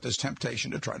 So they've got this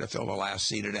temptation to try to fill the last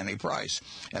seat at any price.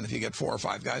 And if you get 4 or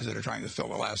 5 guys that are trying to fill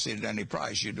the last seat at any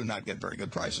price, you do not get very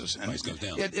good prices. And price goes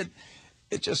down.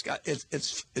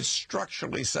 It's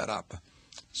structurally set up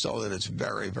so that it's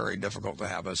very, very difficult to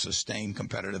have a sustained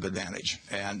competitive advantage.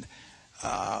 And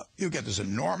you get this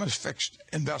enormous fixed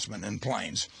investment in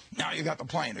planes. Now you got the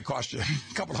plane that cost you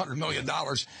a couple $100 million,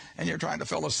 and you're trying to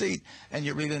fill a seat, and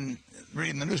you're reading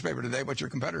the newspaper today what your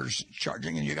competitor's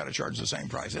charging, and you got to charge the same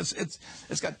price.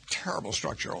 It's got terrible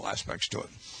structural aspects to it,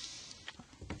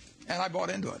 and I bought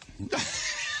into it.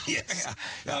 Yes.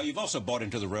 Yeah. You've also bought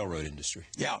into the railroad industry.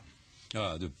 Yeah.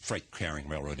 The freight carrying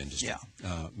railroad industry. Yeah.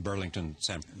 Burlington,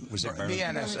 was it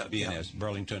BNS? BNS,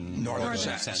 Burlington, Northern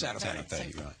Santa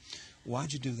Fe. Right.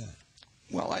 Why'd you do that?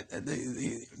 Well,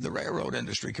 the railroad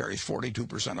industry carries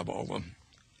 42% of all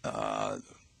the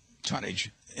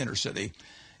tonnage intercity.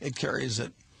 It carries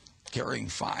carrying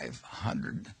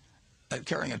a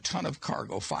ton of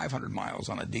cargo 500 miles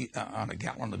on a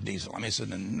gallon of diesel. I mean, it's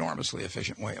an enormously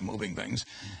efficient way of moving things.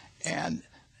 And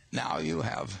now you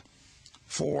have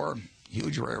 4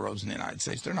 huge railroads in the United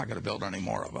States. They're not going to build any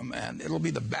more of them, and it'll be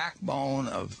the backbone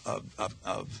of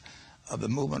the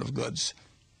movement of goods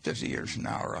 50 years from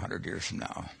now or 100 years from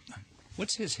now.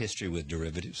 What's his history with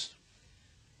derivatives?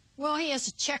 Well, he has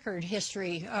a checkered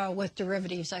history with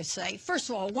derivatives, I say. First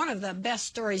of all, one of the best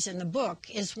stories in the book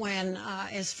is from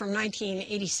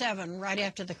 1987, right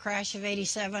after the crash of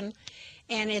 '87,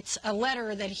 and it's a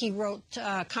letter that he wrote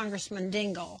Congressman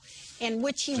Dingell, in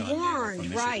which he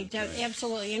warned,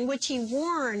 absolutely, in which he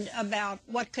warned about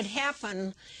what could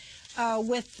happen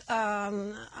with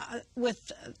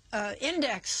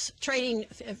index trading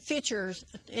futures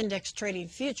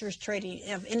trading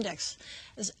of index,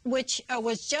 which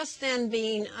was just then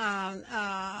being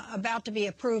about to be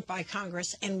approved by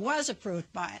Congress and was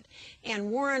approved by it. And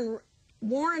Warren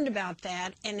warned about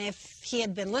that, and if he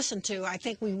had been listened to, I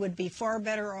think we would be far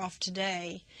better off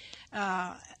today.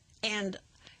 And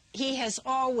he has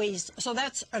always, so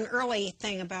that's an early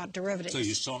thing about derivatives. So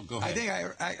you saw, go ahead.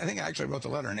 I think I actually wrote the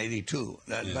letter in '82.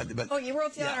 But oh, you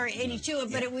wrote the letter in '82,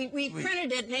 but we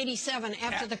printed it in '87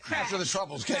 after the crash. After the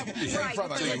troubles came. Right. So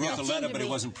you wrote the letter, but it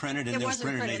wasn't printed, and it was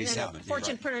printed in '87.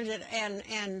 Fortune printed it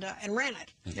and ran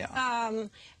it. Yeah.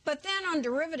 But then on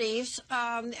derivatives,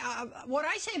 what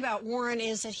I say about Warren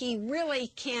is that he really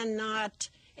cannot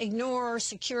ignore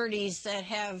securities that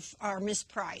are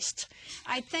mispriced.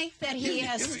 I think that he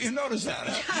has. You notice that?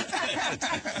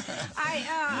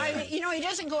 He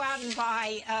doesn't go out and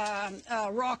buy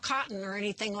raw cotton or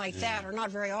anything like that, or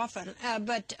not very often.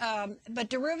 But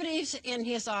derivatives, in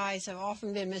his eyes, have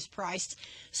often been mispriced.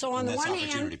 So on the one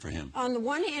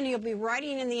hand, he'll be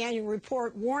writing in the annual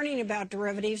report warning about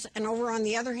derivatives, and over on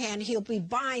the other hand, he'll be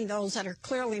buying those that are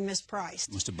clearly mispriced.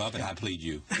 Mr. Buffett, I plead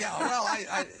you. Yeah,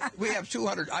 well, we have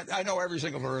 200. I know every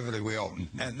single derivative we own,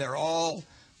 and they're all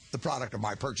the product of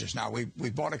my purchase. Now, we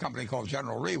bought a company called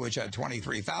General Re, which had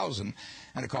 23,000,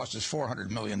 and it cost us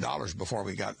 $400 million before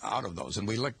we got out of those. And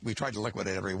we tried to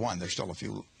liquidate every one. There's still a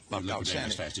few left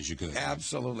outstanding. As fast as you could.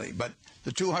 Absolutely. But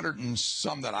the 200 and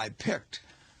some that I picked,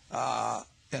 I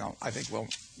think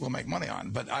we'll make money on.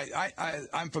 But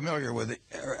I'm familiar with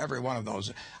every one of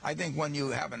those. I think when you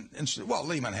have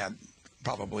Lehman had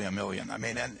probably $1 million. I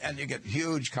mean, and you get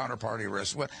huge counterparty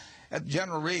risk. At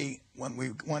General Re, when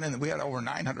we went in, we had over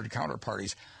 900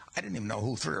 counterparties. I didn't even know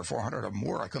who 300 or 400 of them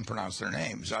were. I couldn't pronounce their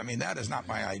names. I mean, that is not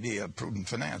my idea of prudent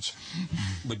finance.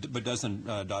 But doesn't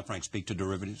Dodd-Frank speak to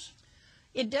derivatives?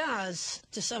 It does,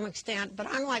 to some extent, but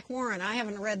I'm like Warren. I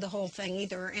haven't read the whole thing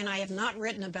either, and I have not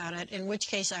written about it, in which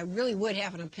case I really would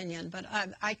have an opinion, but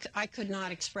I could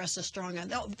not express a strong one.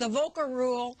 The Volcker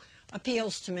rule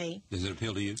appeals to me. Does it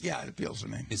appeal to you? Yeah, it appeals to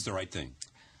me. It's the right thing.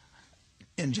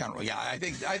 In general, yeah, I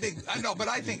think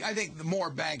the more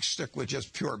banks stick with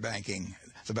just pure banking,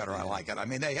 the better I like it. I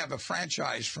mean, they have a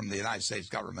franchise from the United States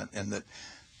government in that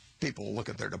people look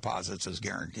at their deposits as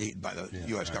guaranteed by the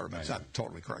U.S. government. It's not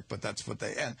totally correct, but that's what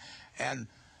they and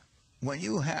when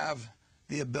you have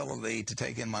the ability to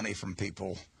take in money from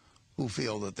people who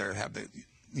feel that they have the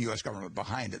U.S. government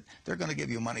behind it, they're going to give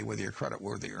you money whether you're credit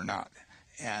worthy or not.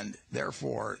 And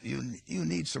therefore, you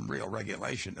need some real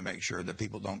regulation to make sure that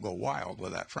people don't go wild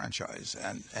with that franchise.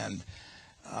 And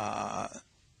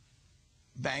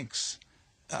banks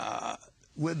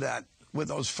with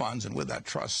those funds and with that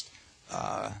trust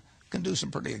can do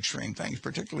some pretty extreme things,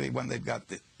 particularly when they've got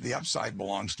the upside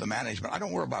belongs to the management. I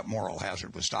don't worry about moral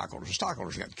hazard with stockholders. The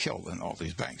stockholders got killed in all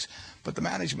these banks, but the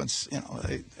managements,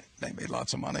 they made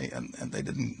lots of money and they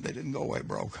didn't go away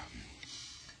broke.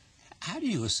 How do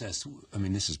you assess, I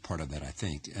mean, this is part of that, I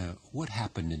think, what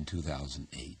happened in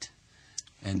 2008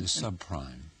 and the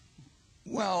subprime?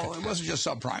 Well, it wasn't just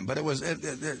subprime, but it was,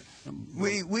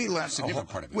 we lent,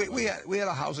 we had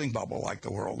a housing bubble like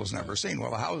the world has never seen.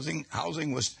 Well, the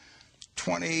housing was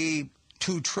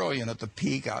 22 trillion at the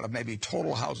peak out of maybe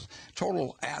total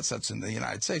assets in the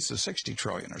United States is 60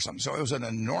 trillion or something. So it was an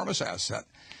enormous asset.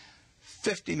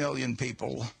 50 million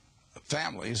people,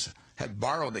 families, had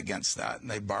borrowed against that, and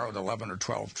they borrowed 11 or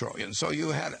 12 trillion. So you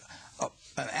had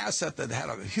an asset that had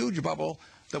a huge bubble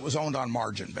that was owned on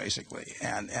margin, basically,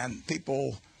 and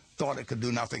people thought it could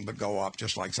do nothing but go up,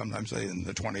 just like sometimes in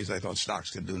the 20s they thought stocks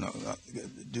could do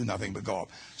nothing but go up.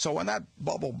 So when that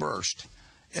bubble burst,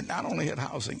 it not only hit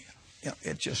housing,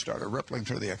 it just started rippling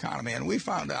through the economy, and we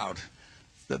found out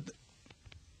that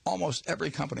almost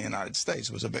every company in the United States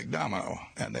was a big domino,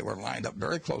 and they were lined up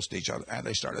very close to each other, and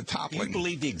they started toppling. Do you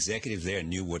believe the executives there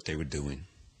knew what they were doing?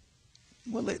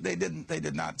 Well, they didn't. They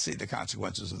did not see the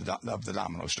consequences of the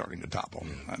dominoes starting to topple.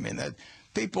 I mean,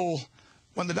 people,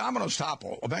 when the dominoes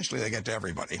topple, eventually they get to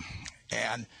everybody,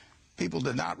 and people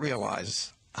did not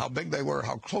realize how big they were,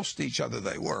 how close to each other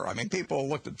they were. I mean, people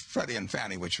looked at Freddie and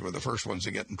Fannie, which were the first ones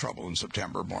to get in trouble in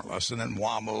September, more or less, and then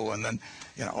WAMU, and then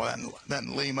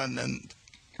then Lehman and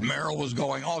Merrill was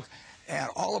going and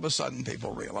all of a sudden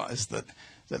people realized that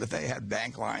if they had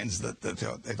bank lines that they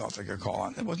thought they could call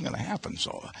on, it wasn't going to happen.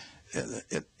 So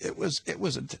it was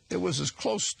as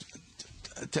close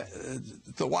to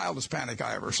the wildest panic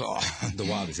I ever saw. The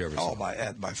wildest you ever saw.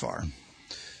 By far.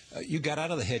 You got out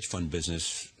of the hedge fund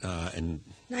business in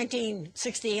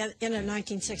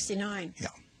 1969. Yeah.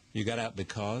 You got out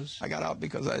because? I got out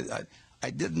because I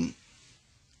didn't.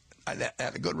 I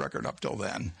had a good record up till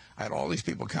then. I had all these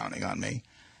people counting on me,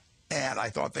 and I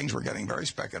thought things were getting very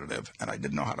speculative, and I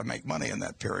didn't know how to make money in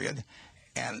that period.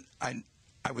 And I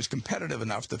was competitive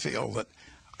enough to feel that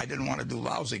I didn't want to do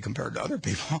lousy compared to other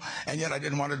people, and yet I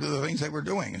didn't want to do the things they were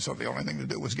doing. And so the only thing to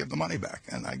do was give the money back,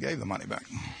 and I gave the money back.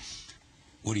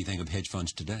 What do you think of hedge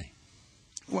funds today?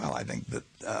 Well, I think that,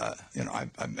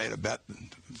 I've made a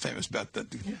famous bet that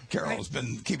Carol has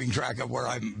been keeping track of, where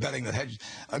I'm betting that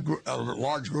a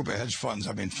large group of hedge funds,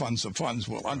 funds of funds,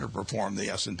 will underperform the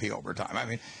S&P over time. I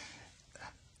mean,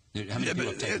 how many people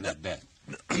have taken that bet?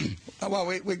 Well,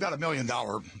 we got $1 million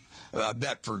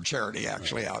bet for charity,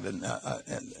 actually, out in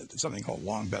something called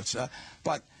long bets.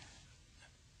 But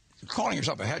calling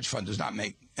yourself a hedge fund does not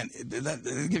make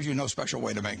it gives you no special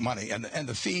way to make money, and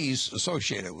the fees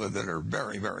associated with it are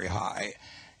very, very high.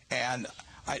 And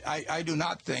I do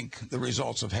not think the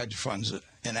results of hedge funds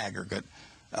in aggregate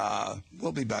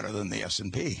will be better than the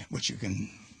S&P, which you can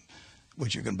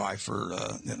buy for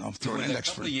through an index.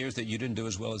 A couple of years that you didn't do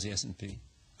as well as the S&P.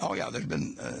 Oh yeah, there's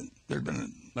been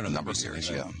a number of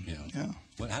years. Right? Yeah.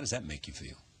 Well, how does that make you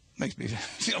feel? Makes me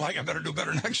feel like I better do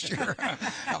better next year.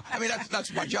 No, I mean,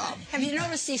 that's my job. Have you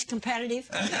noticed he's competitive?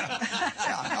 Yeah,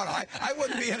 I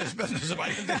wouldn't be in this business if I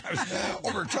didn't think I was,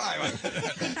 over time,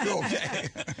 I'd do okay.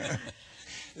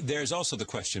 There's also the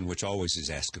question which always is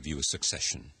asked of you is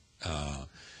succession.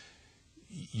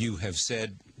 You have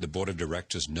said the board of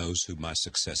directors knows who my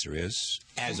successor is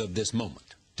as of this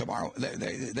moment. Tomorrow,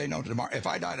 they know tomorrow. If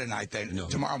I die tonight,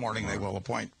 tomorrow morning they will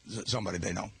appoint somebody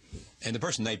they know. And the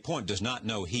person they appoint does not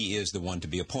know he is the one to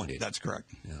be appointed. That's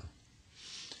correct. Yeah.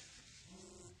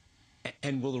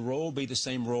 And will the role be the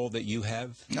same role that you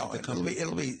have? No,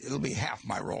 it'll be half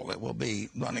my role. It will be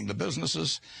running the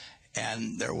businesses,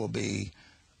 and there will be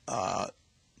Todd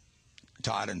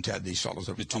and Ted, these fellows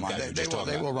that come on.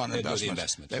 They will run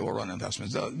investments. They will run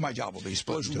investments. My job will be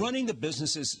split. Was running the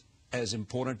businesses as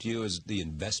important to you as the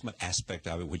investment aspect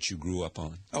of it, which you grew up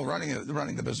on? Oh, running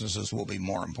the businesses will be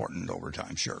more important over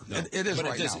time, sure. No. It is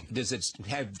right now. Does it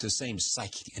have the same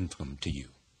psychic income to you?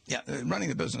 Yeah, running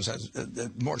the business has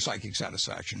more psychic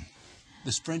satisfaction.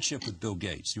 This friendship with Bill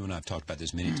Gates, you and I have talked about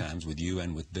this many times with you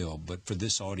and with Bill, but for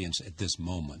this audience at this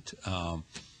moment,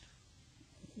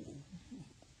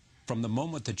 from the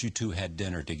moment that you two had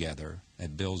dinner together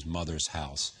at Bill's mother's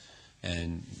house,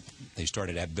 and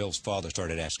Bill's father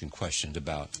started asking questions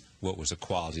about what was a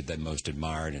quality they most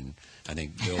admired, and I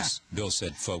think Bill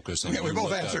said focus. And yeah, we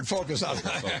both answered focus on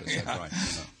that. Focus, yeah. Right.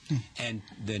 And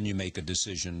then you make a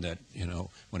decision that,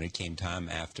 when it came time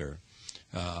after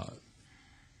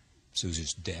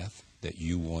Susie's death, that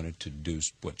you wanted to do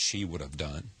what she would have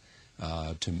done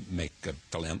to make a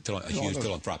huge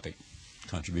philanthropic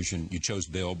contribution. You chose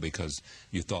Bill because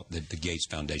you thought that the Gates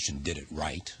Foundation did it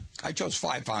right. I chose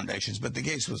 5 foundations, but the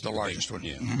Gates was the largest one.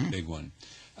 Yeah, big one.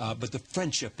 But the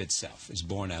friendship itself is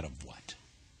born out of what?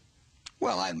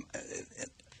 Well,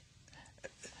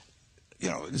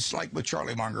 it's like with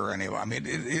Charlie Munger or anyone. I mean,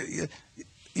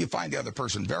 you find the other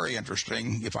person very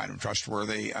interesting. You find them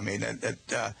trustworthy. I mean,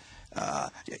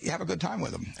 you have a good time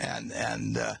with them.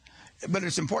 But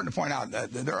it's important to point out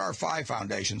that there are 5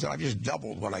 foundations, and I've just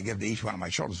doubled what I give to each one of my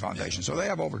children's foundations. So they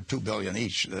have over $2 billion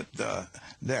each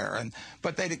there.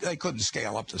 But they couldn't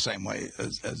scale up the same way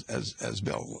as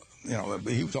Bill.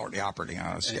 He was already operating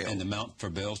on a scale. And the amount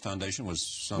for Bill's foundation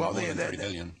was more than $30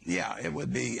 billion. Yeah, it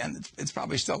would be, and it's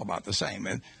probably still about the same.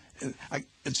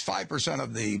 It's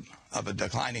 5% of a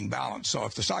declining balance. So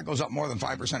if the stock goes up more than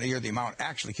 5% a year, the amount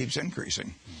actually keeps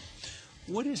increasing.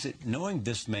 What is it, knowing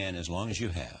this man as long as you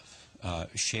have,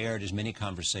 shared as many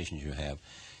conversations you have,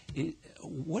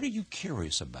 what are you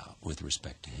curious about with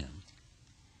respect to him?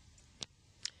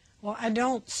 Well, I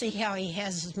don't see how he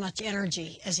has as much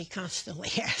energy as he constantly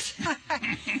has.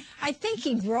 I think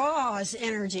he draws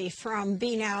energy from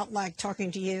being out, like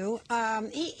talking to you.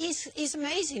 He's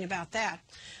amazing about that.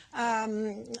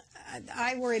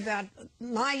 I worry about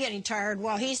my getting tired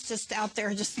while he's just out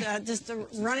there just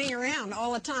running around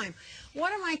all the time.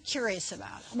 What am I curious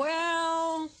about?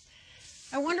 Well,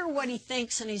 I wonder what he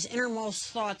thinks in his innermost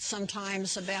thoughts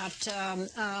sometimes about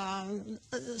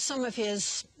some of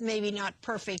his maybe not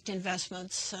perfect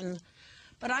investments,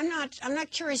 but I'm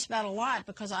not curious about a lot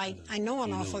because I know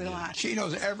an awful lot. She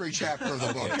knows every chapter of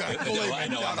the book. Believe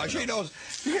me, no,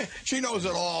 she knows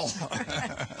it all.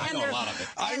 I know a lot of it.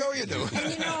 I know you do.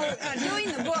 And doing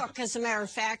the book, as a matter of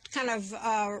fact, kind of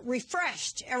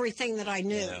refreshed everything that I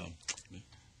knew.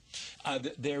 Yeah.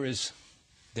 There is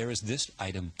this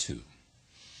item too.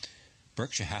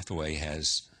 Berkshire Hathaway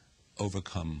has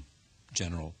overcome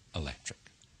General Electric.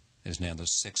 It is now the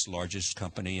 6th largest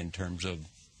company in terms of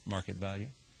market value,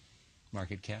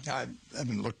 market cap. I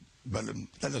haven't looked, but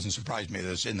that doesn't surprise me that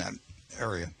it's in that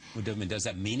area. Well, does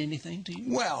that mean anything to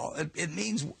you? Well, it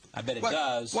means. I bet it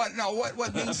does. What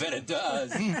means? I bet it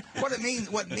does.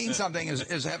 What means something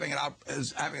is having it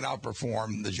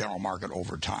outperform the general market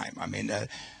over time. I mean,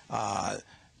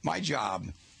 my job.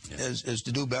 Is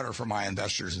to do better for my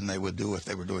investors than they would do if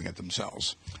they were doing it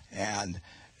themselves. And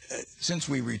since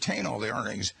we retain all the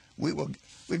earnings, we've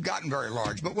gotten very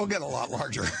large, but we'll get a lot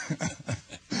larger.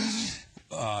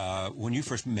 When you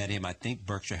first met him, I think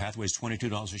Berkshire Hathaway is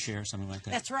 $22 a share, something like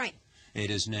that. That's right.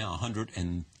 It is now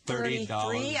 $130.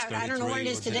 I don't know what it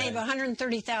is today, but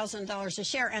 $130,000 a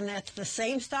share, and that's the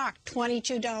same stock,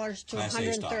 $22 to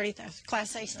 $130,000.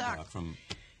 Class A stock.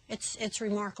 It's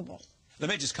remarkable. Let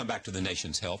me just come back to the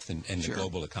nation's health and Sure. the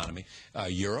global economy.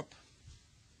 Europe?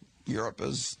 Europe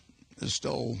is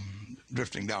still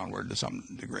drifting downward to some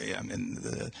degree. I mean,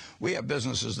 we have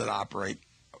businesses that operate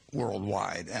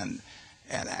worldwide, and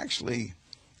actually,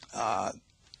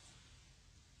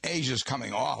 Asia's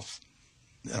coming off,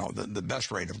 the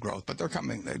best rate of growth, but they're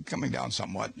coming down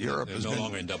somewhat. Europe They're has no been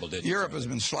longer in double digits. Europe has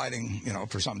been sliding,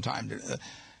 for some time.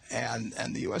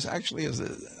 And the U.S. actually is,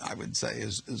 I would say,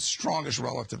 is strongest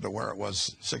relative to where it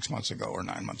was 6 months ago or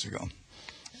 9 months ago.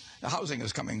 The housing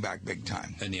is coming back big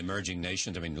time. And the emerging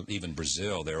nations, I mean, even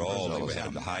Brazil, they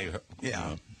have the high.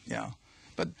 Yeah.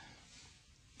 But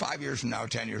 5 years from now,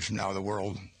 10 years from now, the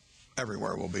world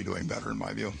everywhere will be doing better, in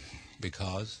my view.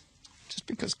 Because? Just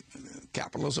because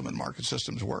capitalism and market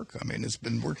systems work. I mean, it's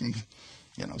been working,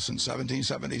 since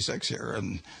 1776 here,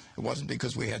 and it wasn't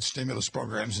because we had stimulus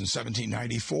programs in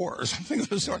 1794 or something of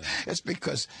the sort. It's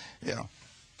because,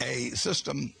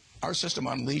 our system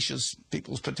unleashes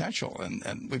people's potential,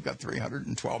 and we've got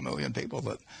 312 million people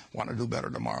that want to do better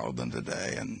tomorrow than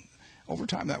today, and over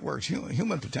time that works.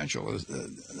 Human potential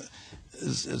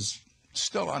is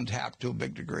still untapped to a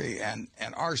big degree, and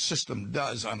our system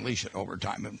does unleash it over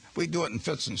time. And we do it in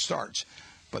fits and starts,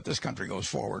 but this country goes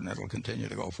forward, and it'll continue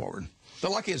to go forward.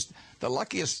 The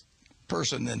luckiest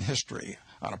person in history,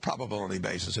 on a probability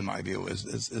basis, in my view, is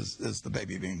the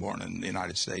baby being born in the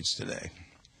United States today.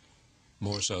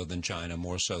 More so than China,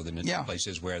 more so than in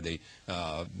places where the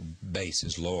base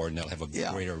is lower, and they'll have a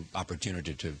greater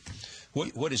opportunity to.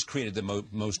 What has created the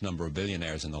most number of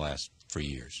billionaires in the last 3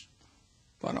 years?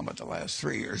 Well, I don't know about the last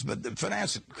 3 years, but the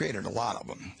finance created a lot of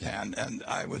them. Yeah. And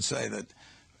I would say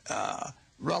that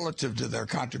relative to their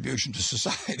contribution to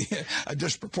society, a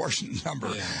disproportionate number.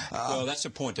 Yeah. Well, that's the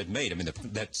point that made. I mean,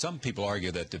 that some people argue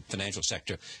that the financial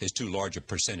sector is too large a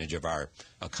percentage of our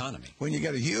economy. When you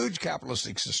get a huge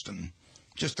capitalistic system,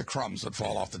 just the crumbs that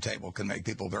fall off the table can make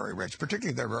people very rich,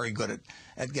 particularly if they're very good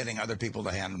at getting other people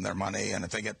to hand them their money, and if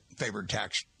they get favored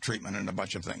tax treatment and a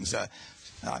bunch of things.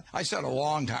 I said a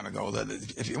long time ago that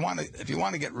if you want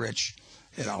to get rich,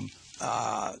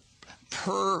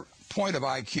 per point of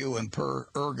IQ and per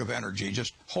erg of energy,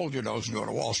 just hold your nose and go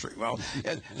to Wall Street. Well,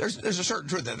 there's a certain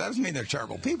truth there. That doesn't mean they're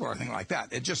terrible people or anything like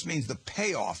that. It just means the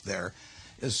payoff there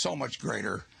is so much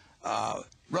greater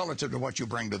relative to what you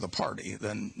bring to the party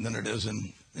than it is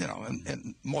in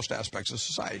most aspects of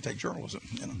society. Take journalism.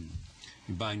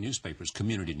 You're buying newspapers,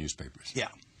 community newspapers. Yeah.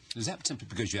 Is that simply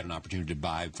because you had an opportunity to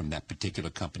buy from that particular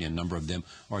company, a number of them,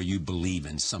 or you believe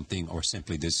in something, or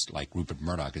simply this, like Rupert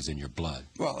Murdoch, is in your blood?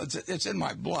 Well, it's in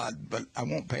my blood, but I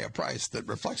won't pay a price that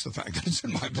reflects the fact that it's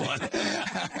in my blood.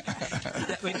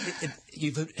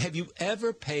 Have you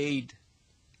ever paid?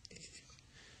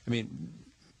 I mean,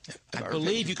 I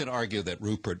believe you could argue that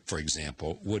Rupert, for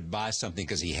example, would buy something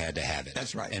because he had to have it.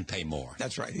 That's right. And pay more.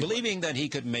 That's right. Believing that he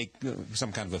could make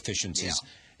some kind of efficiencies,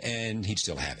 and he'd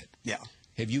still have it. Yeah.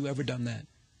 Have you ever done that?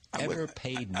 Ever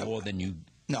paid more than you?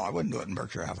 No, I wouldn't do it in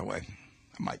Berkshire Hathaway.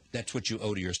 I might. That's what you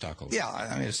owe to your stockholders? Yeah,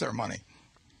 I mean, it's their money.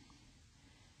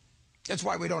 That's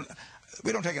why we don't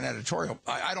take an editorial.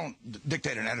 I don't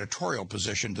dictate an editorial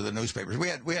position to the newspapers. We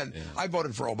had. I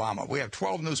voted for Obama. We have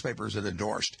 12 newspapers that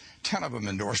endorsed. 10 of them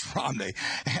endorsed Romney,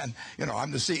 and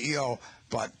I'm the CEO.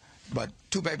 But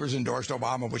 2 papers endorsed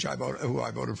Obama, who I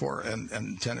voted for,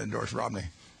 and 10 endorsed Romney.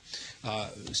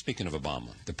 Speaking of Obama,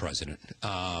 the president,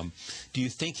 do you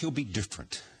think he'll be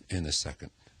different in the second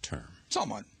term?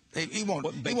 Somewhat. He won't.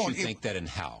 What makes you think that, and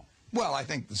how? Well, I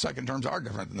think the second terms are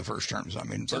different than the first terms. I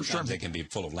mean, first terms they can be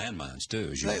full of landmines too.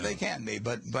 As you know. They can be,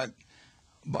 but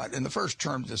in the first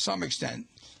term, to some extent,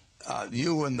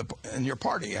 you and your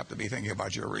party have to be thinking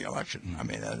about your reelection. I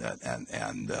mean,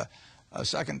 and a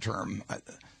second term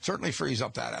certainly frees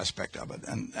up that aspect of it,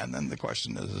 and then the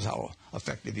question is how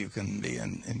effective you can be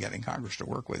in getting Congress to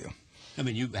work with you. I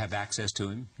mean, you have access to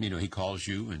him. He calls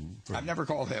you, and I've never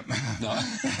called him. No,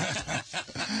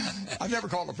 I've never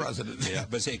called the president. Yeah,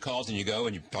 but say he calls and you go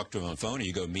and you talk to him on the phone, and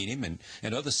you go meet him,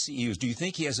 and other CEOs. Do you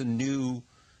think he has a new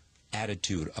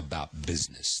attitude about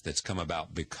business that's come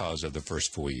about because of the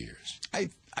first 4 years? I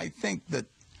think that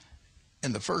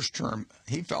in the first term,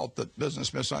 he felt that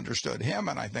business misunderstood him,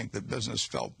 and I think that business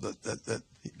felt that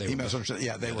he misunderstood.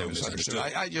 Yeah, they were misunderstood.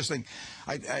 I just think,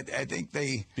 I think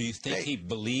they. Do you think he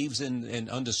believes in and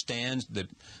understands that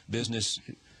business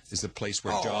is the place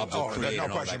where jobs are created? There's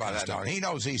no question about that. No. He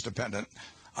knows he's dependent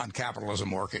on capitalism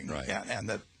working, right, and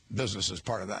that business is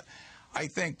part of that. I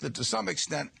think that to some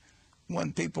extent,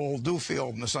 when people do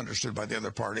feel misunderstood by the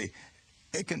other party,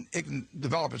 it can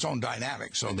develop its own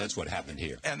dynamics. So and that's what happened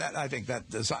here. And I think that,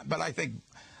 but I think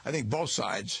I think both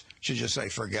sides should just say,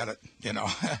 forget it, you know,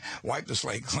 wipe the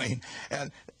slate clean.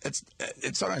 And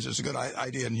sometimes it's a good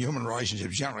idea in human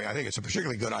relationships generally. I think it's a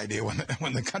particularly good idea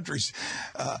when the country's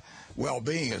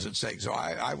well-being is at stake. So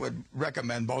I would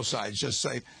recommend both sides just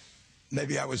say,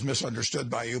 maybe I was misunderstood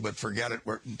by you, but forget it.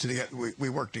 We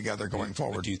work together going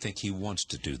forward. But do you think he wants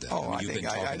to do that? Oh,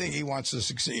 I think he wants to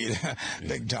succeed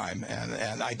big time,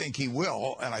 and I think he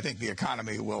will, and I think the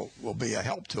economy will be a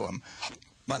help to him.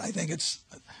 But I think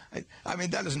I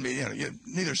mean, that doesn't mean, you know,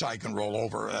 neither side can roll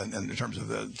over in terms of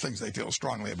the things they feel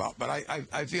strongly about. But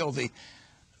I feel the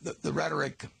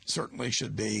rhetoric certainly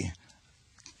should be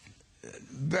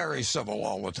very civil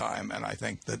all the time, and I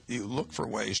think that you look for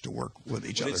ways to work with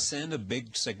each other. Would it send a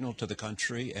big signal to the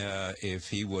country if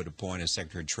he would appoint as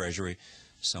Secretary of Treasury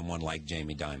someone like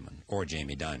Jamie Dimon or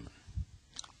Jamie Dimon?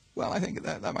 Well, I think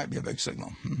that might be a big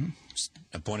signal. Mm-hmm.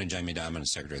 Appointing Jamie Dimon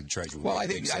as Secretary of the Treasury. Well, I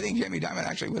think Jamie Dimon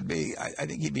actually would be. I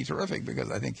think he'd be terrific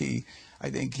because I think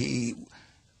he.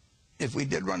 If we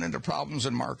did run into problems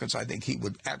in markets, I think he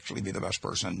would actually be the best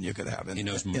person you could have in the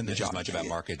job. He knows as much about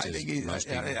markets as most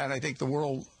people. And I think the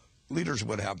world leaders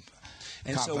would have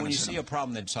And so when you see a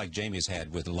problem that's like Jamie's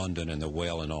had with London and the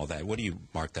whale and all that, what do you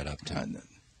mark that up to?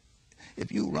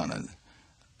 If you run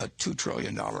a $2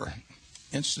 trillion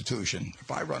institution,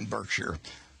 if I run Berkshire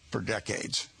for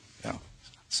decades, you know,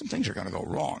 some things are going to go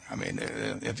wrong. I mean,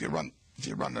 if you run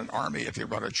an army, if you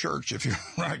run a church, if you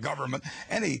run a government,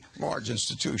 any large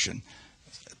institution,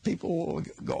 people will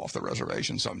go off the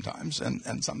reservation sometimes,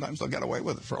 and sometimes they'll get away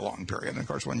with it for a long period. And, of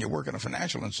course, when you work in a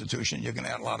financial institution, you can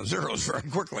add a lot of zeros very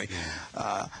quickly.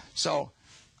 So,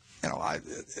 you know,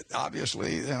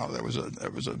 obviously, you know, there was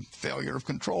a failure of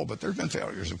control, but there have been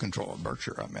failures of control at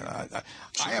Berkshire. I mean,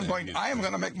 I am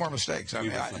going to make more mistakes. I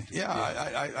mean, I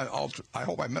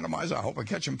hope I minimize. I hope I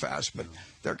catch them fast, but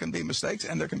there can be mistakes,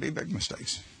 and there can be big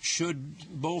mistakes.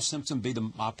 Should Bull Simpson be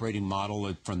the operating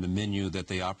model from the menu that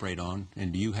they operate on,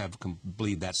 and do you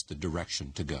believe that's the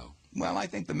direction to go? Well, I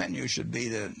think the menu should be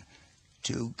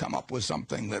to come up with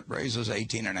something that raises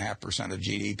 18.5% of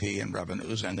GDP in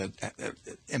revenues, and it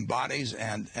embodies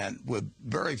and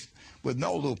with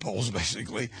no loopholes,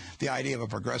 basically, the idea of a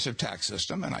progressive tax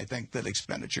system. And I think that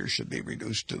expenditures should be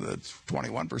reduced to the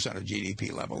 21% of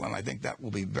GDP level, and I think that will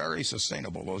be very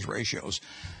sustainable, those ratios.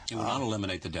 It will not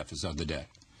eliminate the deficit of the debt.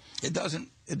 It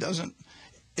doesn't. It does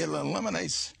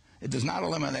not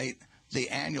eliminate the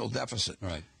annual deficit.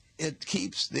 Right. It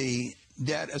keeps the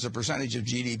debt as a percentage of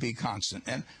GDP constant,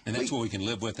 and that's what we can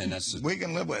live with, and we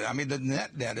can live with. I mean, the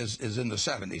net debt is in the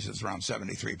 70s. It's around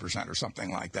 73% or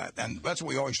something like that, and that's what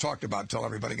we always talked about until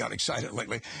everybody got excited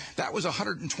lately. That was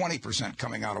 120%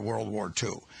 coming out of World War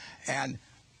II, and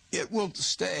it will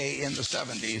stay in the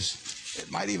 70s. It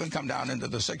might even come down into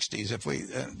the 60s if we.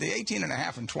 The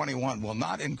 18.5 and 21 will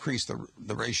not increase the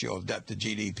ratio of debt to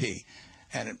GDP.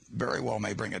 And it very well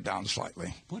may bring it down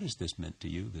slightly. What has this meant to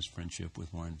you, this friendship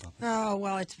with Warren Buffett? Oh,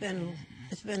 well, it's been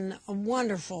a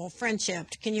wonderful friendship.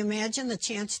 Can you imagine the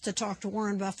chance to talk to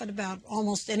Warren Buffett about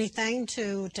almost anything,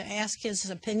 to ask his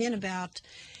opinion about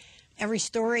every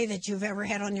story that you've ever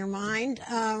had on your mind?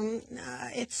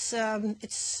 It's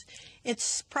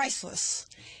priceless.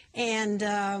 And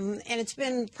it's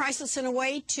been priceless in a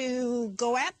way to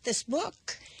go at this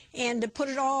book and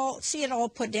to see it all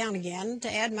put down again, to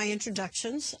add my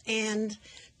introductions, and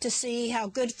to see how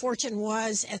good fortune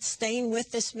was at staying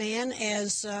with this man.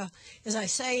 As I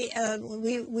say,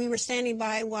 we were standing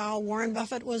by while Warren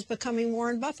Buffett was becoming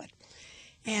Warren Buffett.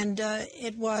 And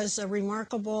it was a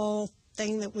remarkable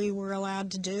thing that we were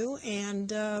allowed to do,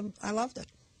 and I loved it.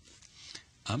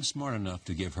 I'm smart enough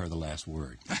to give her the last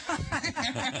word.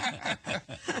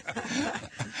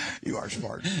 You are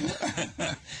smart.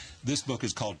 This book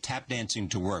is called Tap Dancing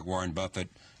to Work, Warren Buffett,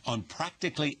 on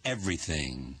practically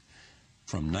everything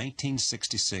from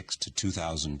 1966 to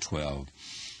 2012,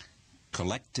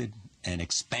 collected and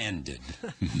expanded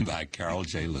by Carol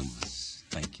J. Loomis.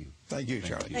 Thank you. Thank you,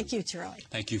 Charlie. Thank you, Charlie.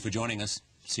 Thank you for joining us.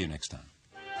 See you next time.